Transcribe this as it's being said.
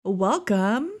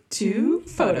Welcome to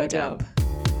Photodump.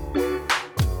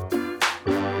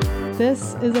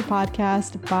 This is a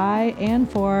podcast by and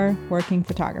for working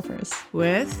photographers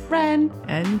With Ren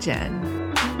and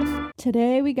Jen.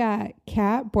 Today we got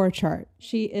Kat Borchart.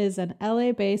 She is an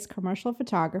LA-based commercial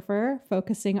photographer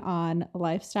focusing on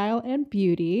lifestyle and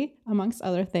beauty, amongst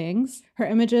other things. Her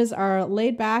images are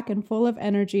laid back and full of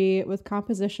energy with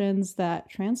compositions that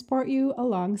transport you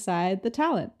alongside the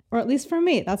talent. Or at least for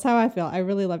me, that's how I feel. I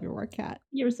really love your work, Kat.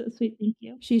 You're so sweet. Thank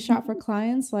you. She shot for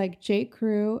clients like J.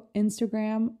 Crew,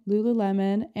 Instagram,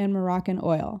 Lululemon, and Moroccan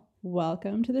Oil.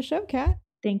 Welcome to the show, Kat.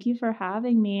 Thank you for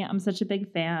having me. I'm such a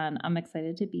big fan. I'm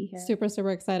excited to be here.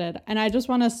 Super excited. And I just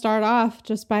want to start off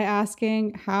just by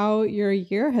asking how your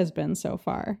year has been so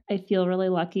far. I feel really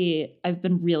lucky. I've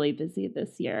been really busy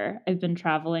this year. I've been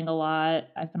traveling a lot.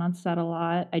 I've been on set a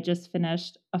lot. I just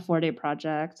finished a 4-day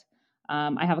project.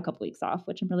 I have a couple weeks off,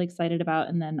 which I'm really excited about.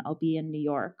 And then I'll be in New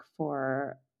York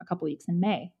for a couple weeks in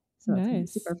May. So it's going to be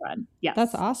super fun. Yes.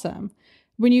 That's awesome.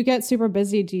 When you get super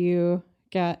busy, do you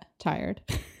get tired?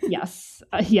 Yes.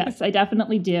 Yes, I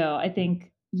definitely do. I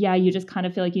think, you just kind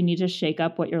of feel like you need to shake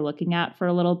up what you're looking at for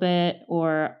a little bit.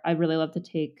 Or I really love to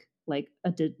take like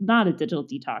not a digital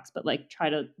detox, but like try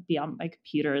to be on my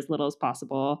computer as little as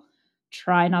possible.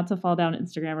 Try not to fall down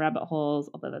Instagram rabbit holes,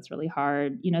 although that's really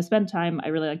hard. Spend time. I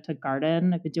really like to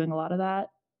garden. I've been doing a lot of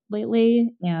that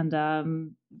lately,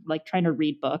 and like trying to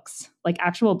read books, like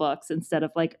actual books instead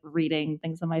of like reading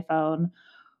things on my phone.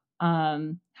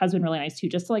 Has been really nice too,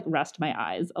 just to like rest my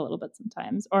eyes a little bit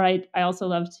sometimes. Or I also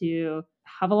love to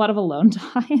have a lot of alone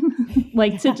time,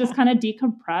 like to just kind of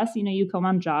decompress. You come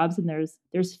on jobs and there's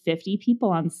 50 people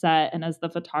on set. And as the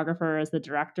photographer, as the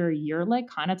director, you're like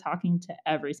kind of talking to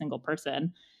every single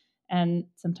person. And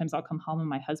sometimes I'll come home and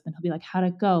my husband, he'll be like, how'd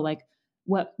it go? Like,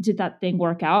 what did that thing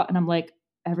work out? And I'm like,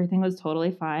 everything was totally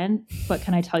fine, but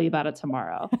can I tell you about it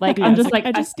tomorrow? Like, I'm just like,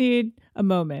 I just need a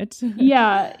moment.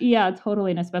 Yeah, totally.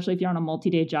 And especially if you're on a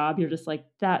multi-day job, you're just like,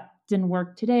 that didn't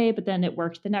work today, but then it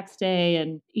worked the next day.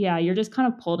 And you're just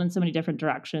kind of pulled in so many different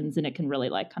directions, and it can really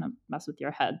like kind of mess with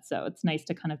your head. So it's nice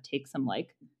to kind of take some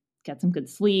get some good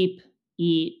sleep,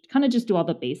 eat, kind of just do all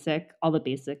the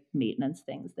basic maintenance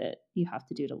things that you have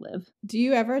to do to live. Do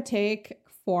you ever take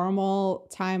formal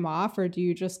time off, or do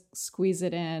you just squeeze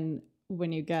it in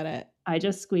when you get it? I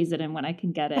just squeeze it in when I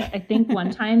can get it. I think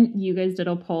one time you guys did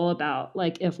a poll about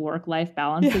like if work-life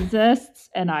balance exists,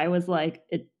 and I was like,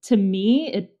 to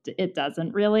me, it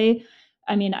doesn't really.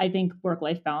 I mean, I think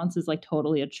work-life balance is like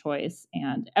totally a choice,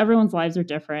 and everyone's lives are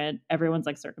different. Everyone's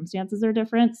like circumstances are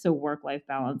different. So work-life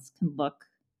balance can look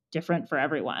different for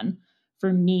everyone.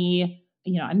 For me,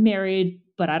 I'm married,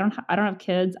 but I don't have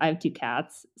kids. I have 2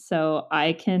 cats. So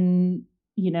I can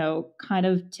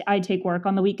I take work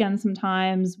on the weekends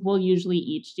sometimes. We'll usually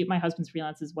each do, my husband's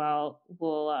freelance as well.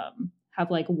 We'll have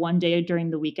like one day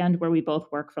during the weekend where we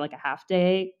both work for like a half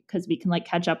day, because we can like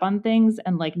catch up on things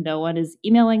and like no one is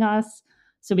emailing us.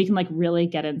 So we can like really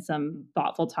get in some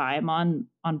thoughtful time on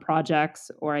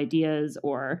projects or ideas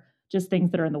or just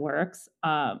things that are in the works.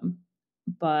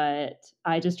 But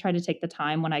I just try to take the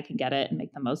time when I can get it and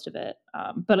make the most of it.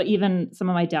 But even some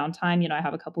of my downtime, I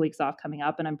have a couple weeks off coming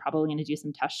up, and I'm probably going to do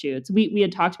some test shoots. We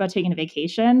had talked about taking a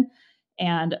vacation,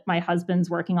 and my husband's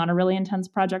working on a really intense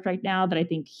project right now that I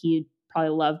think he'd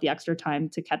probably love the extra time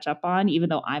to catch up on, even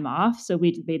though I'm off. So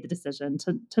we made the decision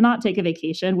to not take a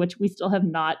vacation, which we still have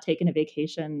not taken a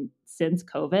vacation since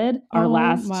COVID. Oh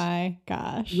my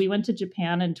gosh. We went to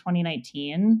Japan in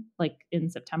 2019, like in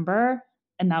September.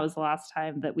 And that was the last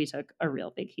time that we took a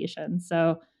real vacation.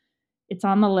 So it's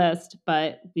on the list,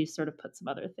 but we've sort of put some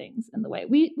other things in the way.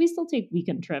 We still take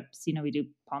weekend trips. We do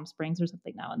Palm Springs or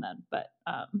something now and then. But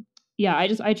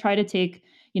I try to take,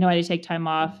 I take time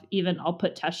off. Even I'll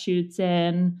put test shoots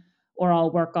in, or I'll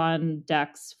work on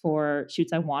decks for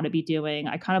shoots I want to be doing.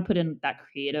 I kind of put in that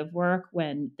creative work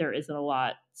when there isn't a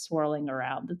lot swirling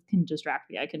around that can distract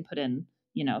me. I can put in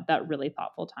that really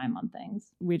thoughtful time on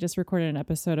things. We just recorded an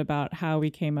episode about how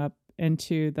we came up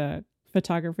into the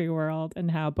photography world and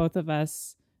how both of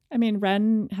us,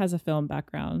 Ren has a film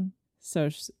background, so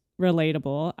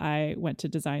relatable. I went to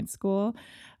design school,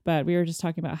 but we were just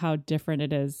talking about how different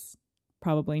it is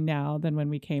probably now than when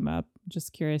we came up.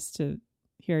 Just curious to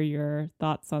hear your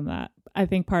thoughts on that. I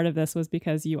think part of this was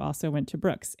because you also went to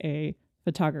Brooks, a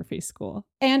photography school.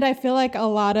 And I feel like a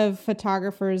lot of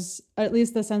photographers, at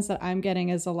least the sense that I'm getting,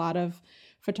 is a lot of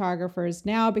photographers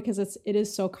now, because it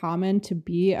is so common to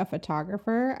be a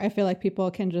photographer. I feel like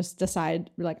people can just decide,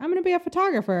 like, I'm going to be a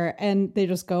photographer, and they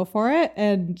just go for it.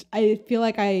 And I feel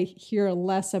like I hear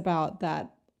less about that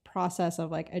process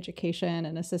of like education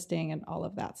and assisting and all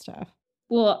of that stuff.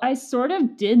 Well, I sort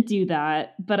of did do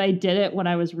that, but I did it when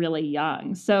I was really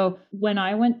young. So when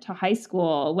I went to high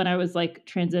school, when I was like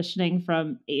transitioning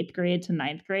from 8th grade to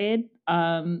 9th grade,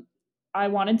 I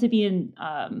wanted to be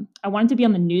I wanted to be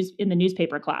on the news in the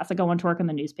newspaper class. Like I wanted to work in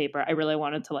the newspaper. I really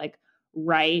wanted to like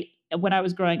write. When I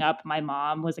was growing up, my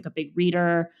mom was like a big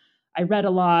reader. I read a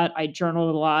lot. I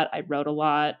journaled a lot. I wrote a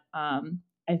lot.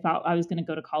 I thought I was going to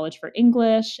go to college for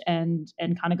English and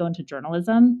kind of go into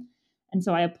journalism. And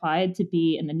so I applied to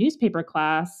be in the newspaper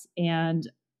class,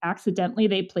 and accidentally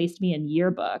they placed me in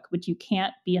yearbook, which you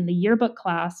can't be in the yearbook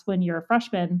class when you're a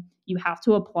freshman. You have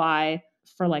to apply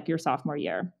for like your sophomore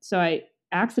year. So I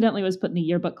accidentally was put in the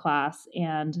yearbook class,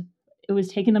 and it was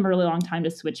taking them a really long time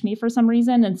to switch me for some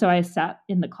reason. And so I sat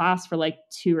in the class for like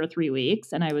 2 or 3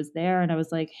 weeks, and I was there and I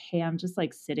was like, hey, I'm just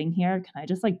like sitting here. Can I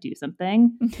just like do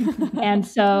something? And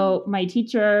so my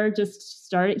teacher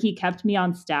he kept me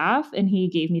on staff and he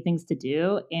gave me things to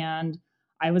do. And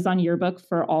I was on yearbook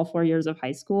for all 4 years of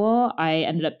high school. I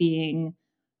ended up being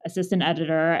assistant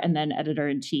editor and then editor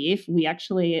in chief.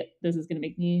 This is going to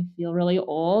make me feel really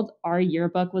old. Our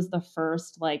yearbook was the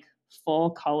first like full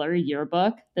color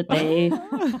yearbook that they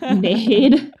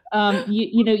made.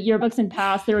 You know, yearbooks in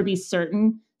past, there would be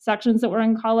certain sections that were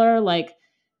in color, like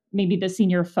maybe the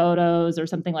senior photos or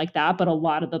something like that. But a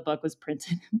lot of the book was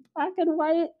printed in black and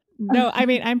white. No, I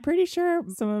mean, I'm pretty sure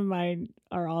some of mine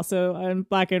are also in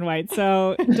black and white.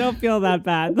 So don't feel that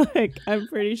bad. Like, I'm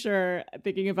pretty sure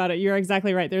thinking about it, you're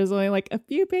exactly right. There's only like a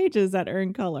few pages that are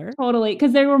in color. Totally.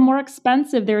 Because they were more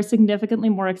expensive. They were significantly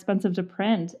more expensive to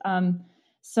print.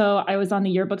 So I was on the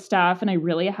yearbook staff and I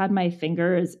really had my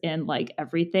fingers in like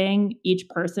everything. Each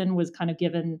person was kind of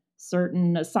given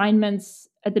certain assignments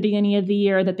at the beginning of the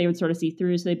year that they would sort of see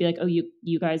through. So they'd be like, oh,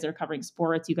 you guys are covering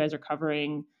sports. You guys are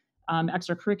covering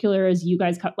extracurriculars. You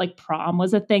guys like prom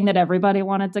was a thing that everybody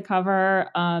wanted to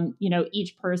cover. You know,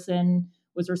 each person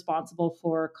was responsible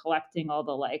for collecting all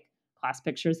the like class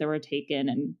pictures that were taken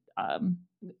and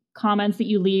comments that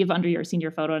you leave under your senior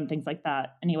photo and things like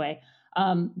that. Anyway,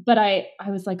 but I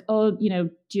was like, oh, you know,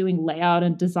 doing layout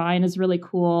and design is really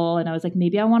cool. And I was like,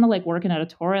 maybe I want to like work in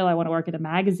editorial. I want to work at a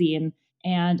magazine.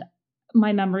 And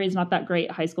my memory is not that great.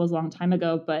 High school is a long time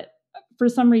ago, but for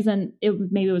some reason,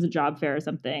 maybe it was a job fair or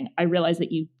something. I realized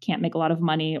that you can't make a lot of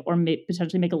money or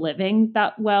potentially make a living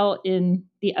that well in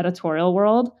the editorial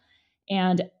world.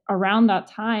 And around that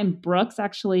time, Brooks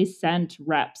actually sent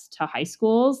reps to high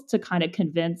schools to kind of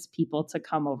convince people to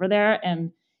come over there.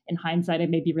 And in hindsight, I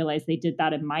maybe realized they did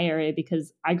that in my area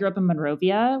because I grew up in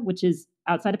Monrovia, which is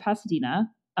outside of Pasadena,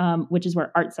 which is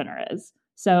where Art Center is.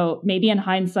 So maybe in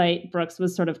hindsight, Brooks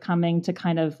was sort of coming to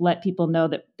kind of let people know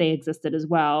that they existed as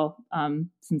well,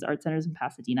 since Art Center's in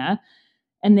Pasadena.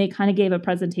 And they kind of gave a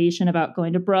presentation about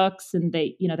going to Brooks, and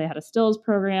they had a stills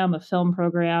program, a film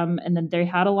program, and then they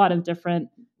had a lot of different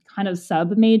kind of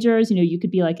sub majors. You know, you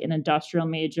could be like an industrial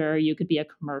major, you could be a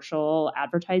commercial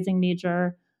advertising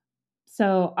major.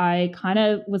 So I kind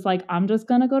of was like, I'm just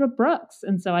going to go to Brooks.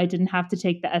 And so I didn't have to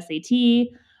take the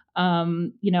SAT.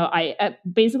 I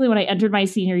basically, when I entered my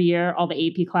senior year, all the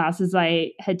AP classes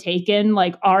I had taken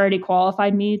like already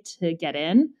qualified me to get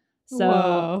in. So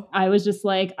Whoa. I was just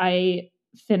like, I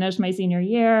finished my senior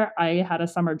year. I had a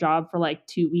summer job for like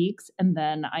 2 weeks, and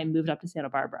then I moved up to Santa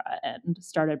Barbara and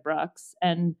started Brooks.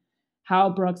 And how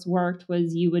Brooks worked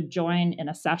was you would join in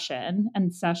a session,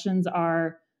 and sessions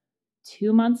are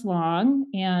 2 months long,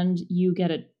 and you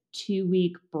get a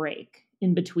 2-week break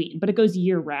in between, but it goes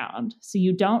year round. So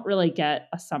you don't really get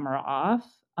a summer off.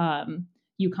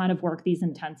 You kind of work these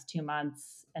intense 2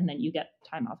 months and then you get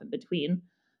time off in between.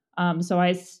 So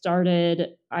I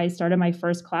started my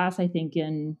first class, I think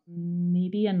in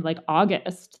like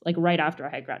August, like right after I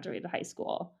had graduated high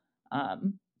school.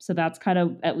 So that's kind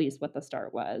of at least what the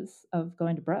start was of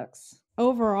going to Brooks.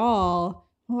 Overall,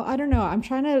 well, I don't know. I'm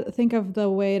trying to think of the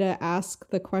way to ask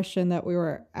the question that we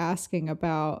were asking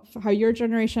about how your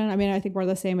generation, I mean, I think we're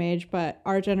the same age, but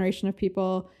our generation of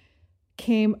people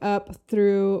came up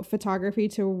through photography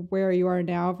to where you are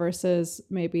now versus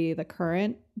maybe the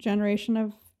current generation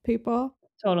of people.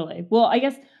 Totally. Well, I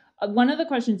guess one of the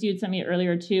questions you'd sent me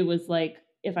earlier too was like,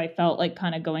 if I felt like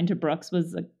kind of going to Brooks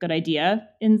was a good idea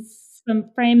in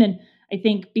some frame. And I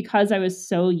think because I was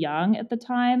so young at the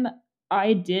time,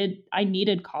 I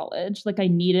needed college. Like I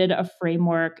needed a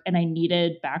framework and I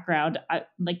needed background.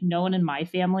 Like no one in my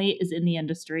family is in the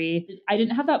industry. I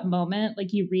didn't have that moment.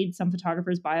 Like you read some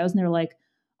photographers' bios and they're like,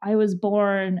 I was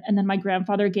born and then my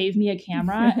grandfather gave me a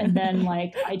camera and then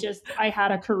like I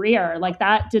had a career. Like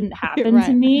that didn't happen Right.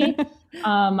 to me.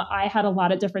 I had a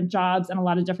lot of different jobs and a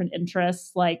lot of different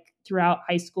interests. Like throughout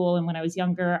high school and when I was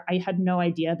younger, I had no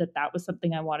idea that that was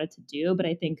something I wanted to do. But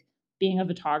I think being a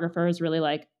photographer is really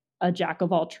like a jack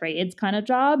of all trades kind of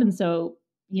job. And so,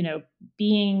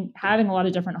 having a lot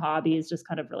of different hobbies just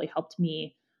kind of really helped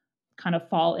me kind of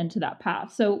fall into that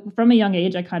path. So from a young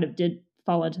age, I kind of did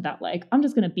fall into that, like, I'm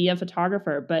just going to be a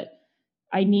photographer, but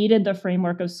I needed the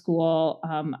framework of school.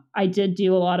 I did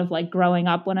do a lot of like growing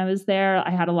up when I was there.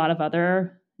 I had a lot of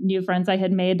other new friends I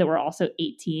had made that were also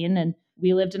 18, and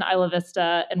we lived in Isla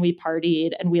Vista and we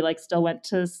partied and we like still went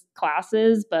to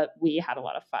classes, but we had a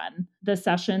lot of fun. The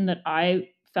session that I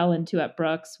fell into at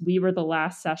Brooks, we were the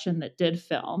last session that did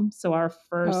film. So our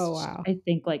first, I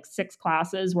think like 6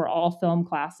 classes were all film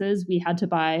classes. We had to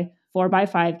buy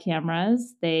 4x5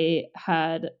 cameras. They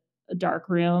had a dark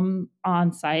room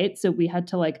on site. So we had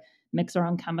to like mix our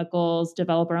own chemicals,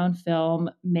 develop our own film,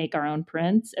 make our own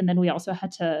prints. And then we also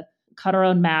had to cut our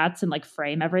own mats and like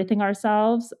frame everything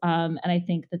ourselves. And I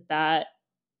think that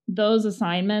those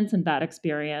assignments and that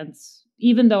experience,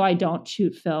 even though I don't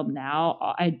shoot film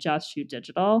now, I just shoot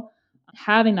digital.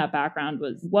 Having that background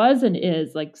was and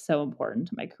is like so important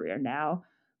to my career now.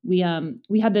 We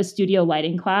had this studio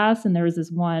lighting class, and there was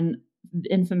this one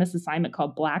infamous assignment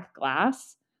called black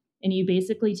glass. And you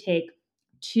basically take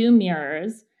 2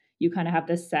 mirrors, you kind of have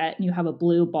this set, and you have a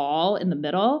blue ball in the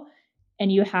middle,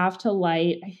 and you have to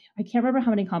light, I can't remember how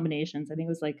many combinations. I think it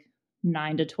was like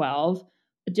 9 to 12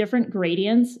 different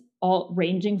gradients, all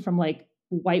ranging from like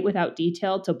white without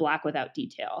detail to black without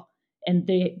detail. And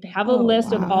they have a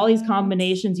list of all these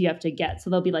combinations you have to get. So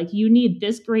they'll be like, you need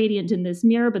this gradient in this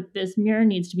mirror, but this mirror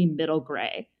needs to be middle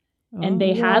gray. And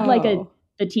they had like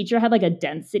the teacher had like a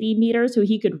density meter so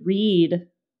he could read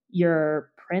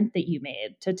your print that you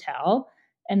made to tell.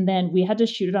 And then we had to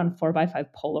shoot it on 4x5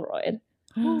 Polaroid.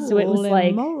 So it was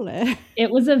like,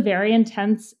 it was a very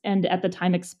intense and at the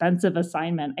time expensive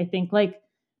assignment. I think like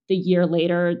the year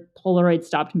later, Polaroid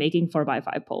stopped making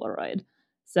 4x5 Polaroid.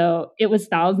 So it was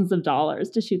thousands of dollars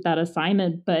to shoot that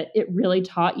assignment, but it really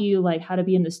taught you like how to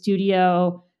be in the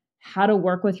studio, how to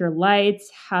work with your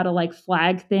lights, how to like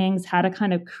flag things, how to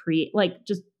kind of create, like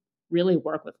just really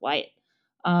work with light.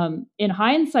 In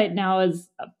hindsight now as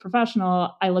a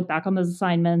professional, I look back on those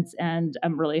assignments and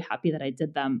I'm really happy that I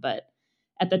did them. But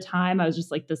at the time I was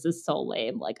just like, this is so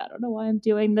lame. Like, I don't know why I'm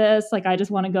doing this. Like, I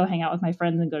just want to go hang out with my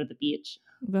friends and go to the beach.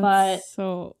 That's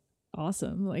so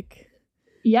awesome. Like,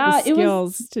 yeah, the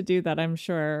skills to do that, I'm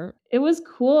sure. It was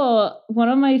cool. One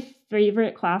of my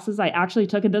favorite classes I actually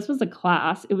took, and this was a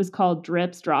class, it was called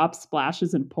Drips, Drops,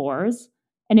 Splashes, and Pours.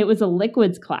 And it was a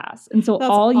liquids class. And so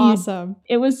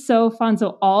it was so fun.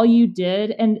 So all you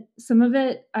did, and some of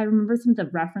it, I remember some of the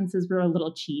references were a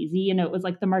little cheesy. And it was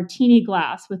like the martini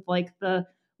glass with like the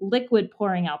liquid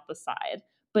pouring out the side.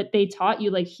 But they taught you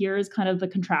like, here's kind of the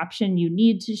contraption you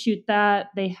need to shoot that.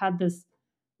 They had this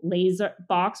laser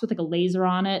box with like a laser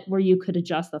on it where you could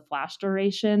adjust the flash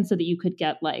duration so that you could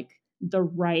get like the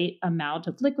right amount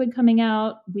of liquid coming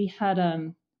out. We had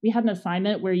an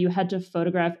assignment where you had to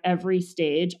photograph every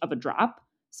stage of a drop.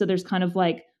 So there's kind of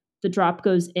like the drop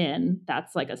goes in,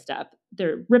 that's like a step.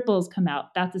 There ripples come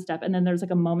out, that's a step. And then there's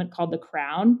like a moment called the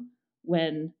crown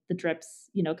when the drips,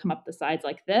 come up the sides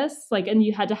like this. Like, and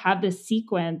you had to have this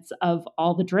sequence of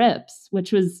all the drips,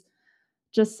 which was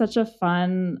just such a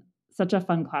fun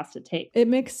class to take. It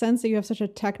makes sense that you have such a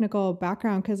technical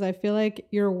background because I feel like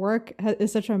your work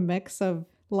is such a mix of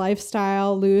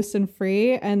lifestyle, loose and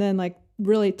free, and then like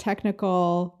really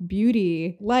technical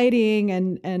beauty, lighting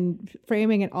and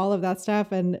framing and all of that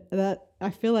stuff. And that I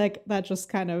feel like that just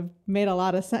kind of made a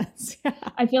lot of sense. Yeah.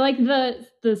 I feel like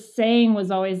the saying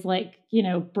was always like,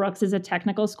 Brooks is a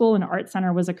technical school and Art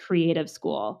Center was a creative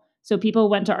school. So people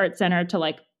went to Art Center to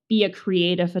like be a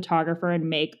creative photographer and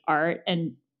make art,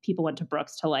 and people went to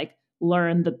Brooks to like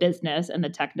learn the business and the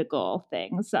technical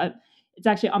things. So it's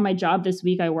actually on my job this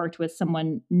week. I worked with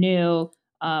someone new.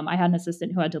 I had an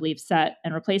assistant who had to leave set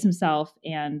and replace himself.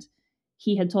 And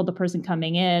he had told the person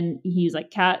coming in, he's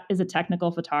like, Kat is a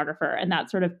technical photographer. And that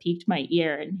sort of piqued my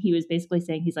ear. And he was basically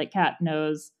saying, he's like, Kat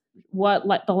knows what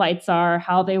the lights are,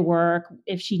 how they work.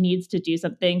 If she needs to do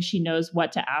something, she knows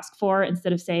what to ask for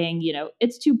instead of saying,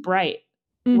 it's too bright.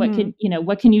 Mm-hmm.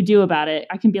 What can you do about it?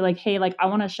 I can be like, hey, like I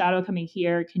want a shadow coming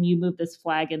here. Can you move this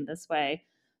flag in this way?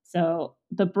 So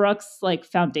the Brooks like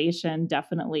foundation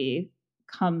definitely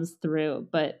comes through.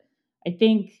 But I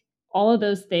think all of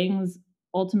those things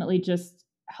ultimately just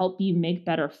help you make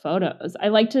better photos. I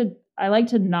like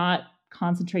to not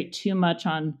concentrate too much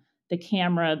on the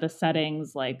camera, the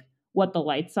settings, like what the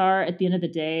lights are. At the end of the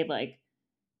day, like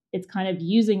it's kind of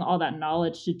using all that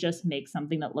knowledge to just make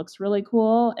something that looks really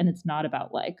cool. And it's not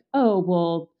about like, oh,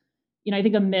 well, I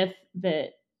think a myth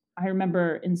that I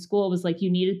remember in school, it was like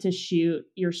you needed to shoot,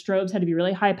 your strobes had to be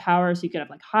really high power so you could have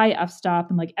like high f-stop,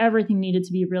 and like everything needed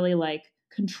to be really like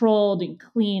controlled and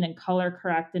clean and color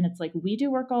correct. And it's like we do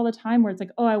work all the time where it's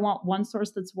like, oh, I want one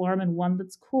source that's warm and one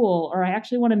that's cool, or I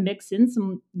actually want to mix in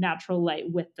some natural light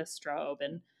with the strobe.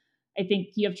 And I think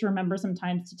you have to remember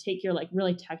sometimes to take your like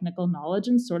really technical knowledge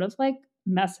and sort of like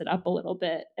mess it up a little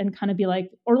bit and kind of be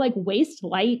like, or like waste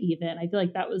light even. I feel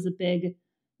like that was a big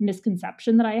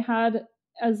misconception that I had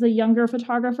as a younger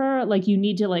photographer. Like you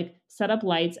need to like set up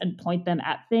lights and point them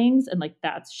at things, and like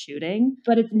that's shooting.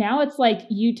 But it's like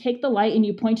you take the light and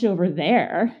you point it over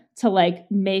there to like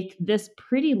make this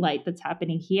pretty light that's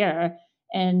happening here.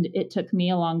 And it took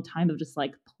me a long time of just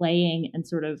like playing and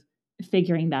sort of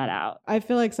figuring that out. I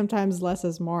feel like sometimes less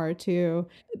is more too.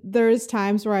 There's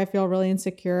times where I feel really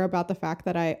insecure about the fact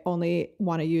that I only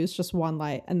want to use just one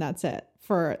light and that's it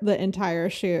for the entire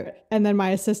shoot. And then my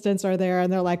assistants are there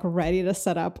and they're like ready to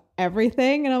set up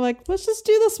everything. And I'm like, let's just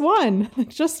do this one,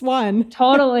 just one.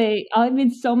 Totally. I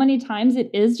mean, so many times it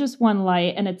is just one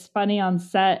light, and it's funny on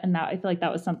set. And that I feel like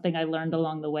that was something I learned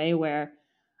along the way, where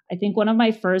I think one of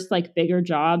my first like bigger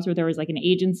jobs where there was like an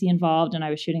agency involved and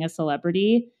I was shooting a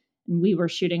celebrity, and we were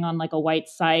shooting on like a white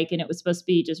cyc, and it was supposed to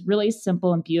be just really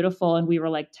simple and beautiful. And we were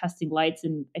like testing lights,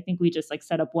 and I think we just like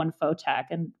set up one photech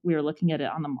and we were looking at it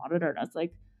on the monitor, and I was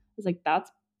like, that's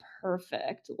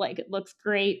perfect. Like it looks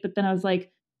great. But then I was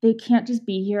like, they can't just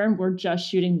be here and we're just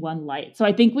shooting one light. So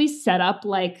I think we set up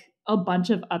like a bunch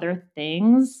of other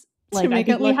things. Like to make I think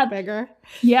it look we had bigger.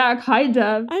 Yeah, kind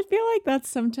of. I feel like that's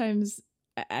sometimes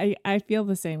I feel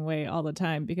the same way all the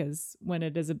time, because when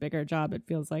it is a bigger job, it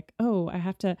feels like, oh, I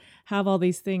have to have all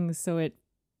these things so it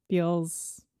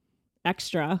feels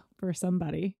extra for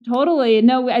somebody. Totally.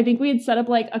 No, I think we had set up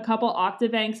like a couple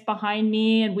octabanks behind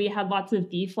me, and we had lots of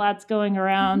B flats going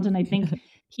around. And I think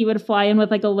he would fly in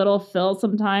with like a little fill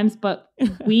sometimes, but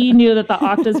we knew that the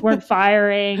octas weren't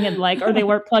firing and like, or they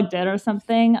weren't plugged in or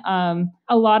something. A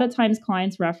lot of times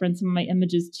clients reference some of my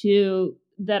images too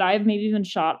that I've maybe even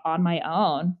shot on my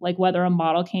own, like whether a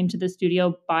model came to the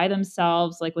studio by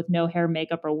themselves, like with no hair,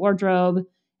 makeup, or wardrobe,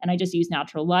 and I just used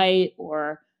natural light,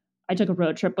 or I took a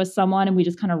road trip with someone and we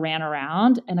just kind of ran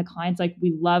around, and a client's like,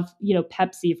 we love,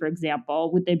 Pepsi, for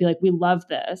example, would they be like, we love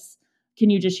this. Can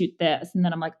you just shoot this? And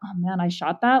then I'm like, oh man, I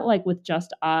shot that like with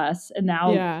just us. And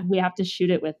now we have to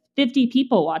shoot it with 50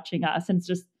 people watching us. And it's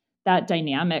just that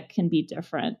dynamic can be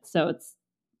different. So it's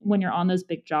when you're on those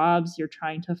big jobs, you're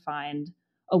trying to find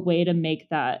a way to make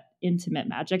that intimate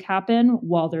magic happen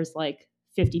while there's like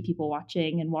 50 people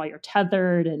watching, and while you're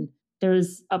tethered and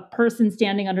there's a person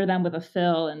standing under them with a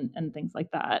fill and things like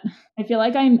that. I feel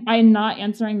like I'm not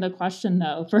answering the question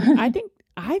though.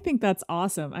 I think that's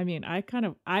awesome. I mean,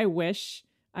 I wish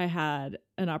I had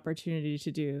an opportunity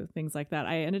to do things like that.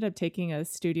 I ended up taking a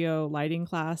studio lighting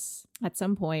class at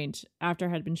some point after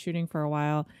I had been shooting for a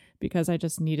while, because I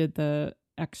just needed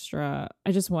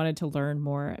I just wanted to learn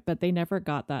more, but they never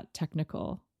got that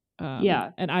technical.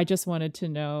 And I just wanted to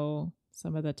know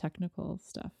some of the technical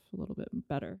stuff a little bit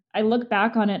better. I look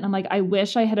back on it and I'm like, I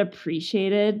wish I had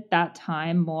appreciated that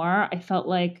time more. I felt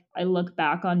like I look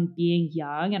back on being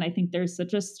young, and I think there's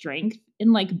such a strength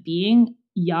in like being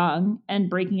young and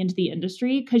breaking into the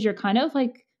industry, because you're kind of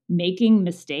like making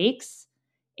mistakes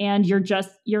and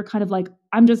you're kind of like,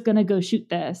 I'm just going to go shoot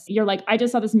this. You're like, I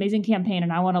just saw this amazing campaign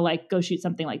and I want to like go shoot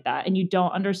something like that. And you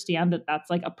don't understand that that's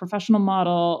like a professional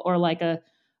model or like a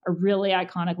really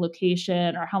iconic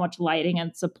location or how much lighting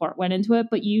and support went into it,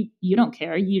 but you don't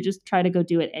care. You just try to go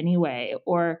do it anyway.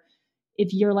 Or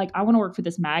if you're like, I want to work for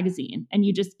this magazine, and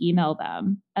you just email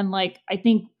them. And like, I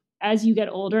think as you get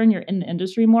older and you're in the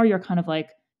industry more, you're kind of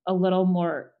like a little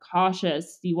more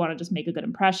cautious. You want to just make a good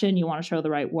impression. You want to show the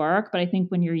right work. But I think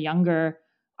when you're younger,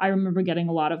 I remember getting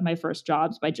a lot of my first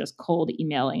jobs by just cold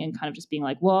emailing and kind of just being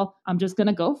like, well, I'm just going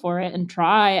to go for it and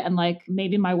try. And like,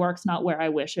 maybe my work's not where I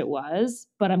wish it was,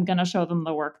 but I'm going to show them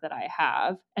the work that I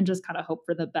have and just kind of hope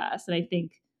for the best. And I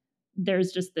think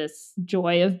there's just this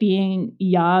joy of being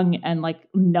young and like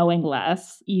knowing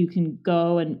less. You can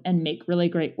go and make really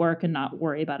great work and not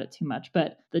worry about it too much.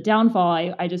 But the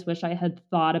downfall, I just wish I had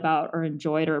thought about or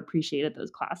enjoyed or appreciated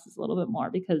those classes a little bit more,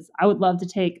 because I would love to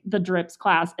take the drips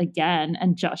class again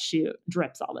and just shoot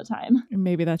drips all the time.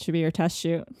 Maybe that should be your test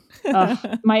shoot.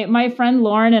 My friend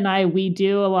Lauren and I,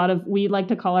 we like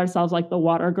to call ourselves like the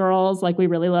water girls. Like we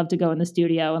really love to go in the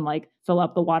studio and like fill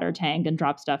up the water tank and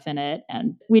drop stuff in it.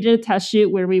 And we did it test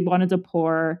shoot where we wanted to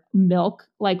pour milk,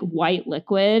 like white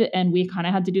liquid, and we kind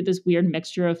of had to do this weird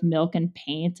mixture of milk and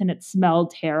paint, and it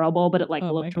smelled terrible, but it like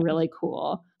looked really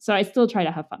cool. So I still try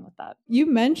to have fun with that. You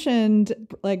mentioned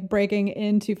like breaking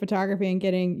into photography and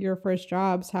getting your first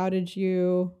jobs.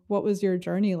 What was your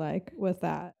journey like with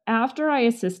that? After I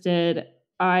assisted,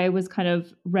 I was kind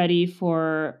of ready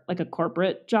for like a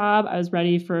corporate job. I was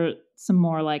ready for some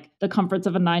more like the comforts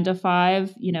of a 9 to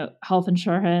 5, health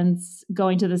insurance,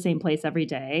 going to the same place every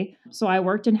day. So I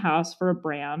worked in-house for a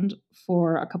brand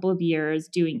for a couple of years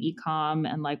doing e-com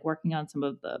and like working on some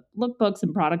of the lookbooks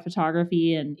and product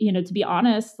photography. And, to be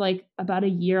honest, like about a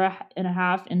year and a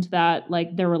half into that,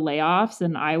 like there were layoffs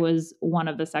and I was one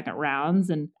of the second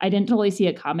rounds and I didn't totally see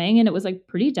it coming. And it was like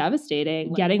pretty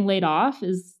devastating. Getting laid off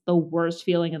is the worst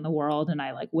feeling in the world. And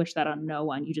I like wish that on no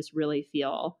one. You just really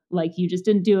feel like you just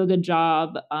didn't do a good job.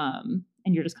 And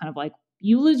you're just kind of like,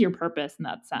 you lose your purpose in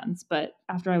that sense. But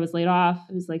after I was laid off,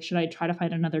 it was like, should I try to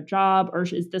find another job or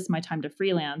is this my time to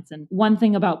freelance? And one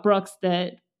thing about Brooks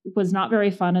that was not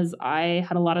very fun is I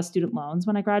had a lot of student loans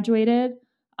when I graduated.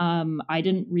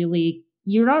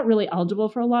 You're not really eligible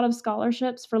for a lot of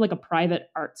scholarships for like a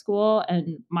private art school.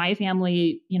 And my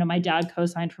family, my dad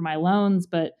co-signed for my loans,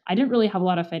 but I didn't really have a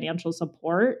lot of financial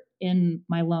support in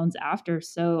my loans after.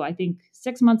 So I think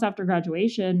 6 months after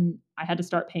graduation, I had to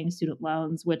start paying student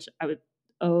loans, which I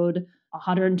owed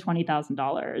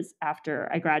 $120,000 after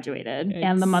I graduated. Yikes.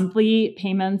 And the monthly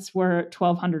payments were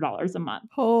 $1,200 a month.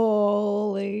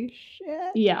 Holy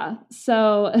shit. Yeah.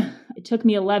 So it took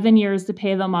me 11 years to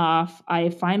pay them off. I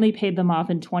finally paid them off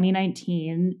in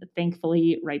 2019,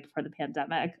 thankfully, right before the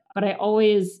pandemic. But I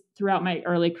always, throughout my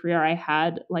early career, I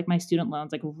had like my student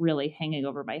loans like really hanging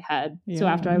over my head. Yeah. So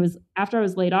after I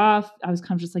was laid off, I was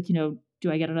kind of just like,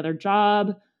 do I get another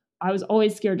job? I was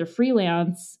always scared to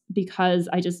freelance because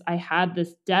I had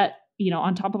this debt,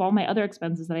 on top of all my other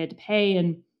expenses that I had to pay.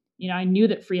 And, I knew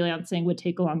that freelancing would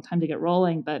take a long time to get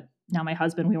rolling, but now my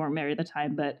husband, we weren't married at the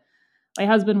time, but my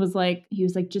husband was like,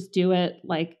 just do it.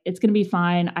 Like, it's going to be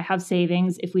fine. I have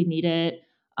savings if we need it.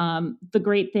 The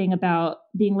great thing about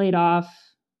being laid off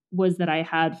was that I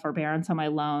had forbearance on my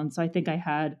loan. So I think I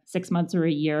had 6 months or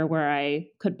a year where I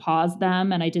could pause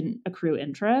them and I didn't accrue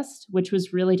interest, which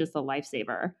was really just a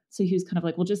lifesaver. So he was kind of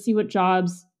like, well, just see what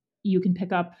jobs you can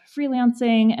pick up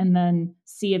freelancing and then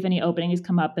see if any openings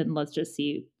come up and let's just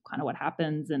see kind of what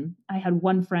happens. And I had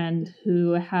one friend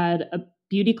who had a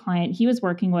beauty client he was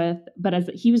working with, but as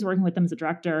he was working with them as a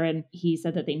director, and he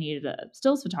said that they needed a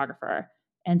stills photographer.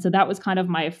 And so that was kind of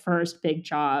my first big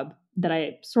job that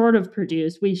I sort of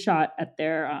produced. We shot at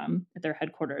their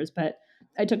headquarters, but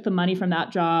I took the money from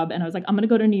that job and I was like, I'm going to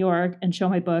go to New York and show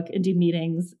my book and do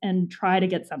meetings and try to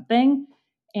get something.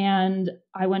 And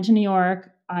I went to New York.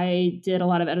 I did a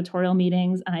lot of editorial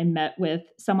meetings and I met with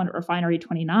someone at Refinery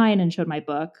 29 and showed my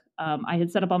book. I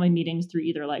had set up all my meetings through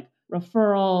either like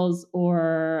referrals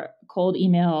or cold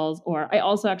emails, or I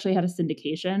also actually had a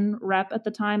syndication rep at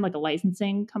the time, like a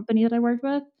licensing company that I worked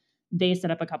with. They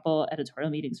set up a couple editorial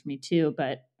meetings for me too.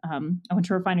 But I went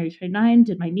to Refinery 29,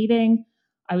 did my meeting.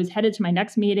 I was headed to my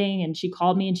next meeting and she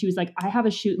called me and she was like, I have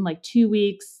a shoot in like 2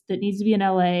 weeks that needs to be in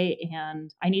LA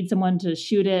and I need someone to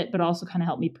shoot it, but also kind of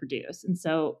help me produce. And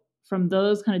so from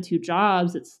those kind of 2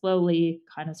 jobs, it slowly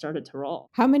kind of started to roll.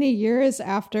 How many years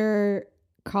after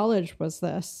college was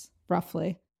this,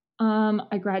 roughly?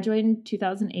 I graduated in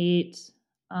 2008.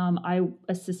 I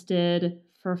assisted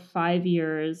for 5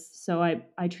 years. So I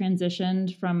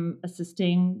transitioned from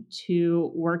assisting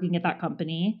to working at that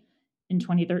company in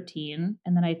 2013.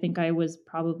 And then I think I was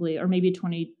probably, or maybe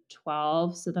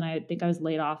 2012. So then I think I was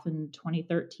laid off in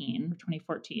 2013 or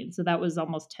 2014. So that was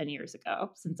almost 10 years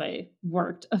ago since I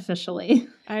worked officially.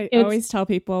 I always tell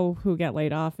people who get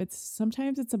laid off,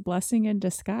 sometimes it's a blessing in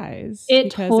disguise.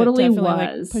 It totally was.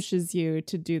 Like, pushes you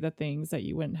to do the things that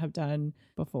you wouldn't have done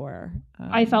before.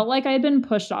 I felt like I had been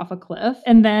pushed off a cliff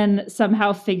and then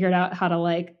somehow figured out how to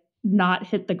like not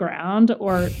hit the ground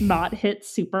or not hit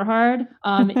super hard.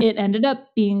 It ended up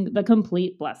being the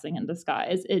complete blessing in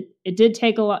disguise. It did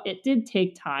take a lot. It did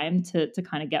take time to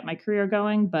kind of get my career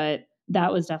going, but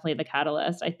that was definitely the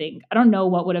catalyst. I don't know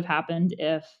what would have happened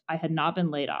if I had not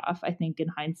been laid off. I think in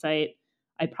hindsight,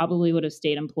 I probably would have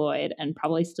stayed employed and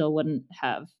probably still wouldn't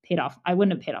have paid off. I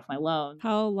wouldn't have paid off my loan.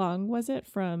 How long was it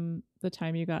from the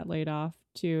time you got laid off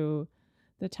to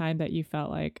the time that you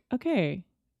felt like, okay,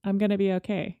 I'm going to be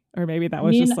okay? Or maybe that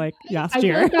was just like last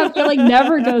year. That like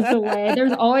never goes away.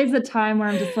 There's always a time where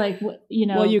I'm just like, Well,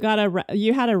 you had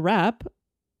a rep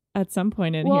at some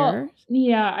point in here.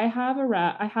 Yeah, I have a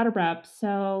rep. I had a rep.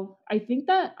 So I think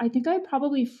I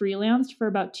probably freelanced for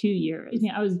about 2 years.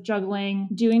 I was juggling,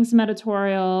 doing some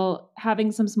editorial,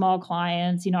 having some small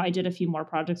clients. I did a few more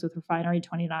projects with Refinery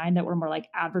 29 that were more like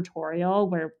advertorial,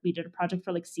 where we did a project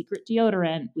for like Secret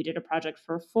Deodorant. We did a project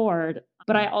for Ford.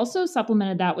 But I also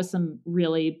supplemented that with some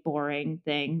really boring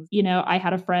things. I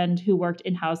had a friend who worked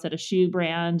in-house at a shoe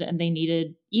brand and they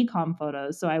needed e-com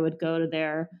photos. So I would go to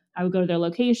their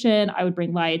location, I would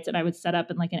bring lights, and I would set up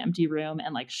in like an empty room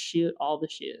and like shoot all the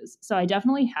shoes. So I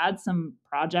definitely had some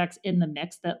projects in the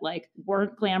mix that like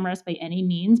weren't glamorous by any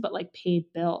means, but like paid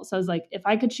bills. So I was like, if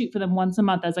I could shoot for them once a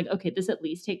month, I was like, okay, this at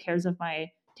least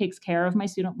takes care of my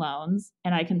student loans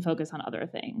and I can focus on other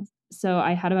things. So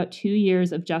I had about 2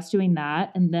 years of just doing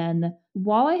that. And then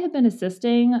while I had been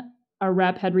assisting, a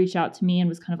rep had reached out to me and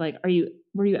was kind of like,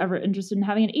 were you ever interested in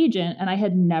having an agent? And I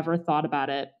had never thought about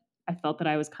it. I felt that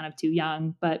I was kind of too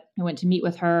young, but I went to meet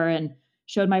with her and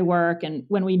showed my work. And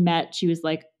when we met, she was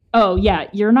like, oh yeah,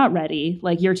 you're not ready.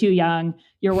 Like you're too young.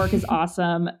 Your work is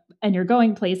awesome and you're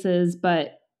going places,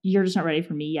 but you're just not ready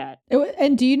for me yet.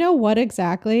 And do you know what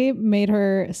exactly made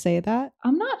her say that?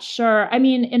 I'm not sure. I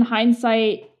mean, in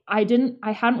hindsight, I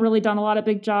hadn't really done a lot of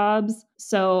big jobs.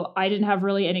 So I didn't have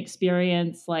really any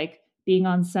experience like being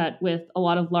on set with a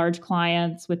lot of large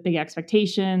clients with big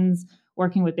expectations,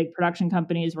 working with big production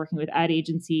companies, working with ad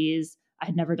agencies. I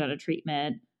had never done a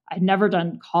treatment. I had never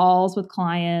done calls with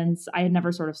clients. I had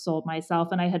never sort of sold myself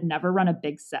and I had never run a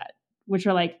big set, which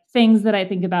are like things that I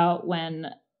think about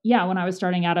when I was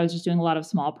starting out. I was just doing a lot of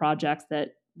small projects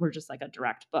that were just like a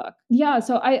direct book. Yeah,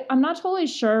 so I'm not totally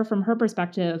sure from her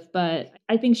perspective, but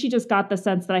I think she just got the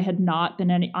sense that I had not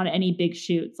been on any big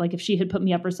shoots. Like if she had put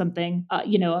me up for something,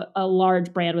 a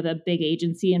large brand with a big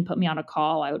agency and put me on a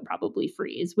call, I would probably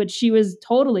freeze, which she was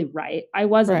totally right. I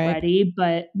wasn't ready,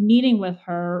 but meeting with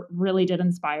her really did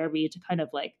inspire me to kind of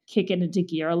like kick it into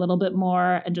gear a little bit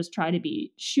more and just try to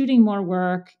be shooting more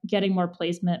work, getting more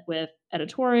placement with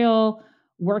editorial,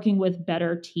 working with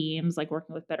better teams, like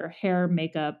working with better hair,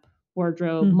 makeup,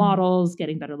 wardrobe models,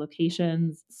 getting better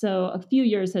locations. So a few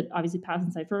years had obviously passed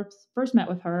since I first met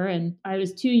with her. And I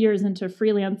was 2 years into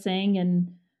freelancing and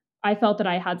I felt that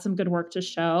I had some good work to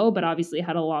show, but obviously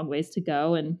had a long ways to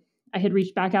go. And I had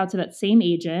reached back out to that same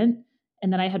agent.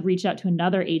 And then I had reached out to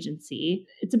another agency.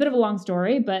 It's a bit of a long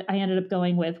story, but I ended up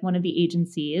going with one of the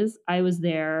agencies. I was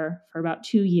there for about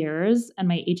 2 years and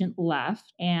my agent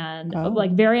left and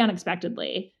like very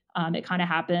unexpectedly. It kind of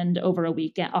happened over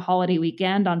a holiday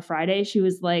weekend on Friday. She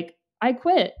was like, I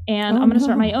quit and I'm going to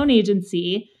start my own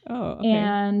agency.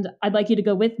 And I'd like you to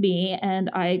go with me.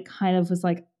 And I kind of was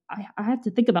like, I have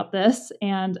to think about this.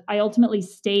 And I ultimately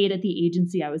stayed at the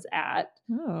agency I was at.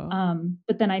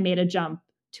 But then I made a jump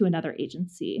to another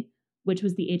agency, which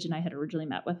was the agent I had originally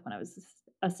met with when I was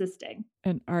assisting.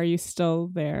 And are you still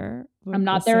there? I'm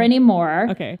not there anymore.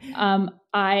 Okay.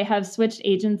 I have switched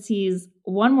agencies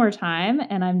one more time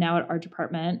and I'm now at Art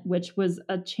Department, which was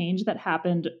a change that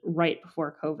happened right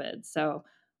before COVID. So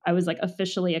I was like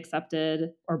officially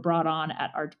accepted or brought on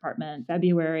at Art Department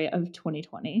February of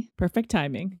 2020. Perfect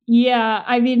timing. Yeah,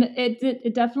 I mean,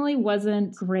 it definitely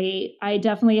wasn't great. I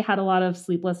definitely had a lot of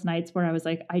sleepless nights where I was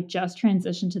like, I just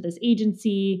transitioned to this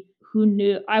agency. Who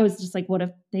knew? I was just like, what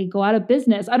if they go out of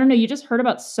business? I don't know. You just heard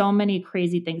about so many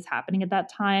crazy things happening at that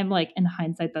time. Like in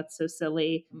hindsight, that's so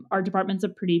silly. Our department's a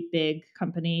pretty big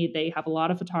company. They have a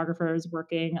lot of photographers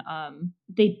working.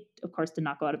 They, of course, did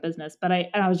not go out of business. But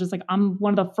I was just like, I'm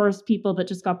one of the first people that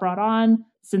just got brought on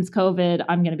since COVID.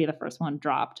 I'm going to be the first one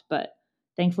dropped. But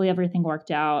thankfully, everything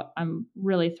worked out. I'm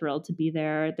really thrilled to be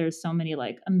there. There's so many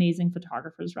like amazing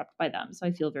photographers repped by them. So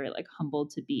I feel very like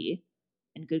humbled to be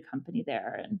in good company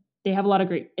there. And they have a lot of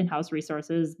great in-house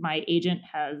resources. My agent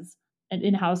has an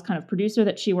in-house kind of producer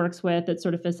that she works with that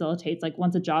sort of facilitates, like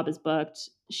once a job is booked,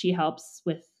 she helps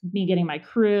with me getting my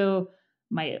crew,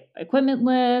 my equipment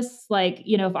lists. Like,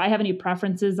 if I have any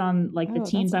preferences on like the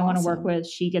teams I want to work with,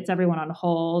 she gets everyone on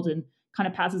hold and kind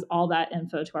of passes all that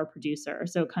info to our producer.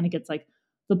 So it kind of gets like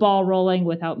the ball rolling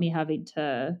without me having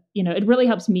to, it really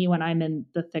helps me when I'm in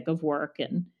the thick of work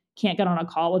and can't get on a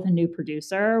call with a new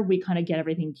producer. We kind of get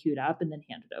everything queued up and then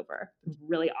hand it over. It's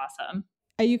really awesome.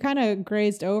 You kind of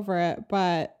grazed over it,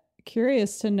 but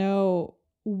curious to know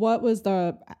what was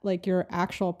your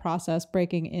actual process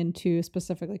breaking into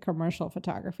specifically commercial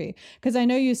photography? Because I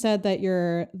know you said that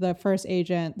the first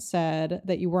agent said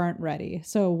that you weren't ready.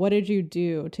 So what did you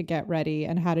do to get ready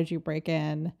and how did you break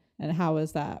in? And how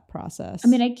was that process? I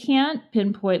mean, I can't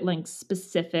pinpoint like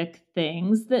specific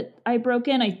things that I broke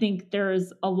in. I think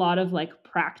there's a lot of like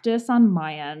practice on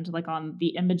my end, like on the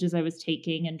images I was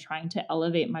taking and trying to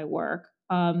elevate my work.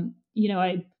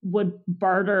 I would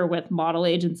barter with model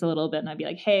agents a little bit, and I'd be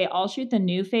like, hey, I'll shoot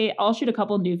a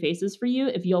couple new faces for you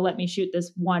if you'll let me shoot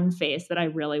this one face that I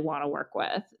really want to work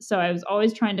with. So I was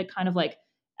always trying to kind of like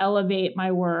elevate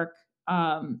my work,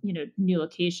 new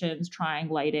locations, trying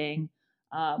lighting,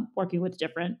 working with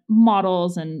different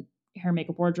models and hair,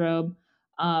 makeup, wardrobe.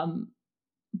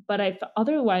 But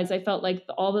otherwise, I felt like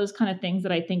all those kind of things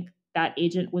that I think that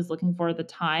agent was looking for at the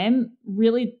time,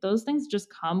 really, those things just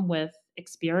come with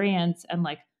experience and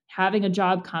like having a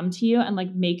job come to you and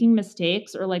like making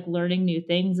mistakes or like learning new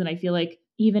things. And I feel like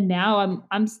even now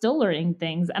I'm still learning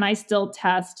things and I still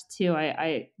test too.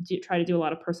 I do try to do a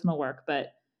lot of personal work,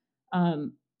 but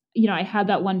um, I had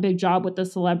that one big job with the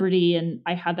celebrity and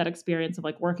I had that experience of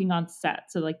like working on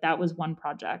set. So like that was one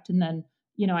project. And then,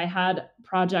 I had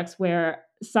projects where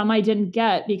some I didn't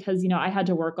get because, I had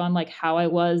to work on like how I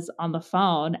was on the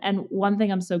phone. And one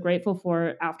thing I'm so grateful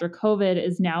for after COVID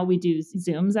is now we do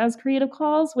Zooms as creative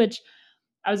calls, which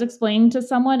I was explaining to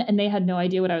someone and they had no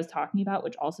idea what I was talking about,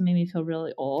 which also made me feel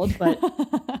really old. But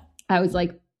I was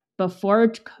like, before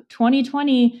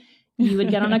 2020, you would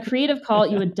get on a creative call,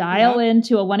 you would dial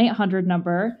into a 1-800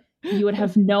 number. You would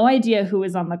have no idea who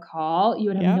was on the call. You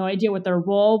would have no idea what their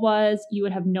role was. You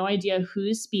would have no idea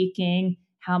who's speaking,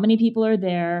 how many people are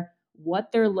there,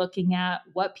 what they're looking at,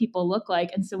 what people look like.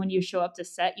 And so when you show up to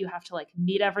set, you have to like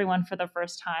meet everyone for the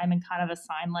first time and kind of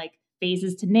assign like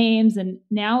faces to names. And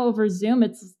now over Zoom,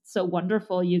 it's so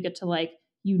wonderful. You get to like,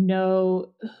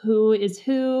 who is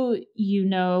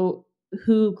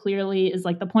who clearly is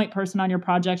like the point person on your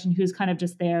project and who's kind of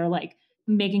just there, like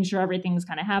making sure everything's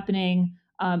kind of happening.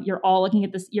 You're all looking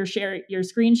at this, you're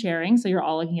screen sharing. So you're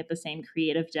all looking at the same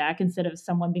creative deck instead of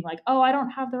someone being like, oh, I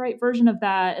don't have the right version of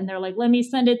that. And they're like, let me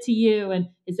send it to you. And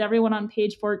is everyone on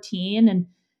page 14? And,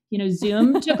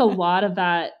 Zoom took a lot of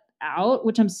that out,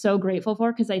 which I'm so grateful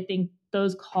for. Cause I think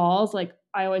those calls, like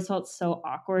I always felt so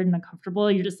awkward and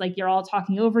uncomfortable. You're just like, you're all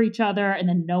talking over each other and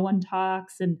then no one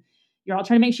talks and you're all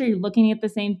trying to make sure you're looking at the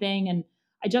same thing. And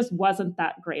I just wasn't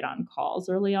that great on calls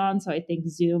early on. So I think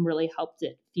Zoom really helped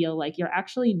it feel like you're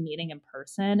actually meeting in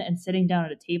person and sitting down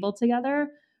at a table together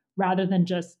rather than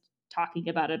just talking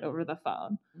about it over the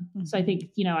phone. Mm-hmm. So I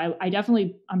think,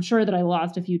 I'm sure that I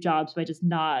lost a few jobs by just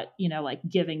not, like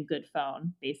giving good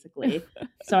phone basically.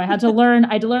 So I had to learn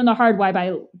the hard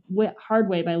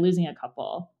way by losing a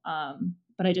couple.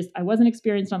 But I wasn't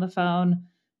experienced on the phone.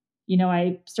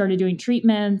 I started doing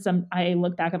treatments. I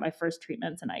look back at my first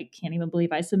treatments and I can't even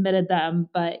believe I submitted them.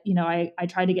 But, I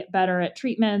tried to get better at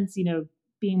treatments,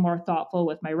 being more thoughtful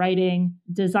with my writing,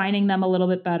 designing them a little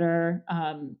bit better.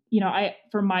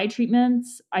 For my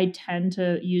treatments, I tend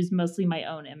to use mostly my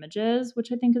own images,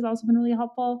 which I think has also been really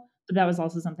helpful. But that was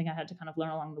also something I had to kind of learn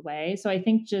along the way. So I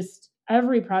think just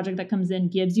every project that comes in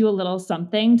gives you a little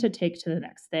something to take to the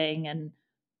next thing. And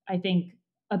I think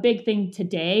a big thing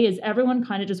today is everyone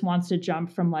kind of just wants to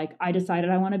jump from like, I decided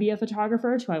I want to be a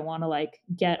photographer to I want to like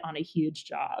get on a huge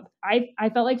job. I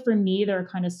felt like for me, there are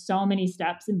kind of so many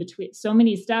steps in between, so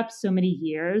many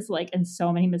years, like, and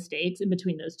so many mistakes in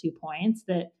between those 2 points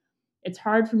that it's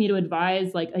hard for me to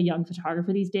advise like a young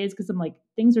photographer these days. Cause I'm like,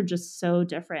 things are just so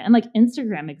different. And like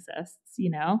Instagram exists,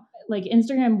 like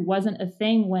Instagram wasn't a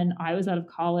thing when I was out of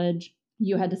college.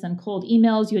 You had to send cold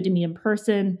emails. You had to meet in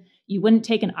person. You wouldn't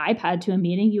take an iPad to a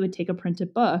meeting. You would take a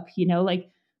printed book, like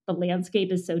the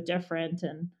landscape is so different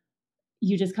and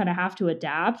you just kind of have to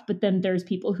adapt. But then there's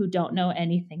people who don't know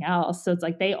anything else. So it's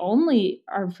like they only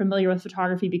are familiar with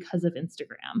photography because of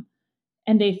Instagram.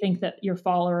 And they think that your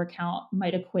follower account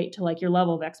might equate to like your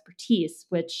level of expertise,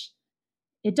 which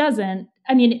it doesn't.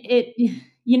 I mean,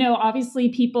 obviously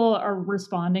people are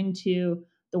responding to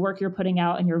the work you're putting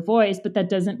out in your voice, but that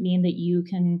doesn't mean that you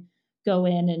can go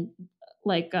in and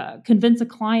like convince a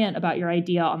client about your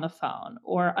idea on the phone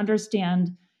or understand,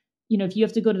 if you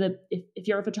have to go to if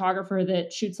you're a photographer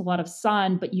that shoots a lot of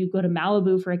sun, but you go to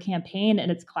Malibu for a campaign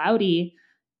and it's cloudy,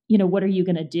 what are you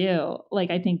going to do?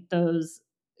 Like, I think those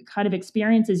kind of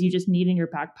experiences you just need in your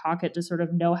back pocket to sort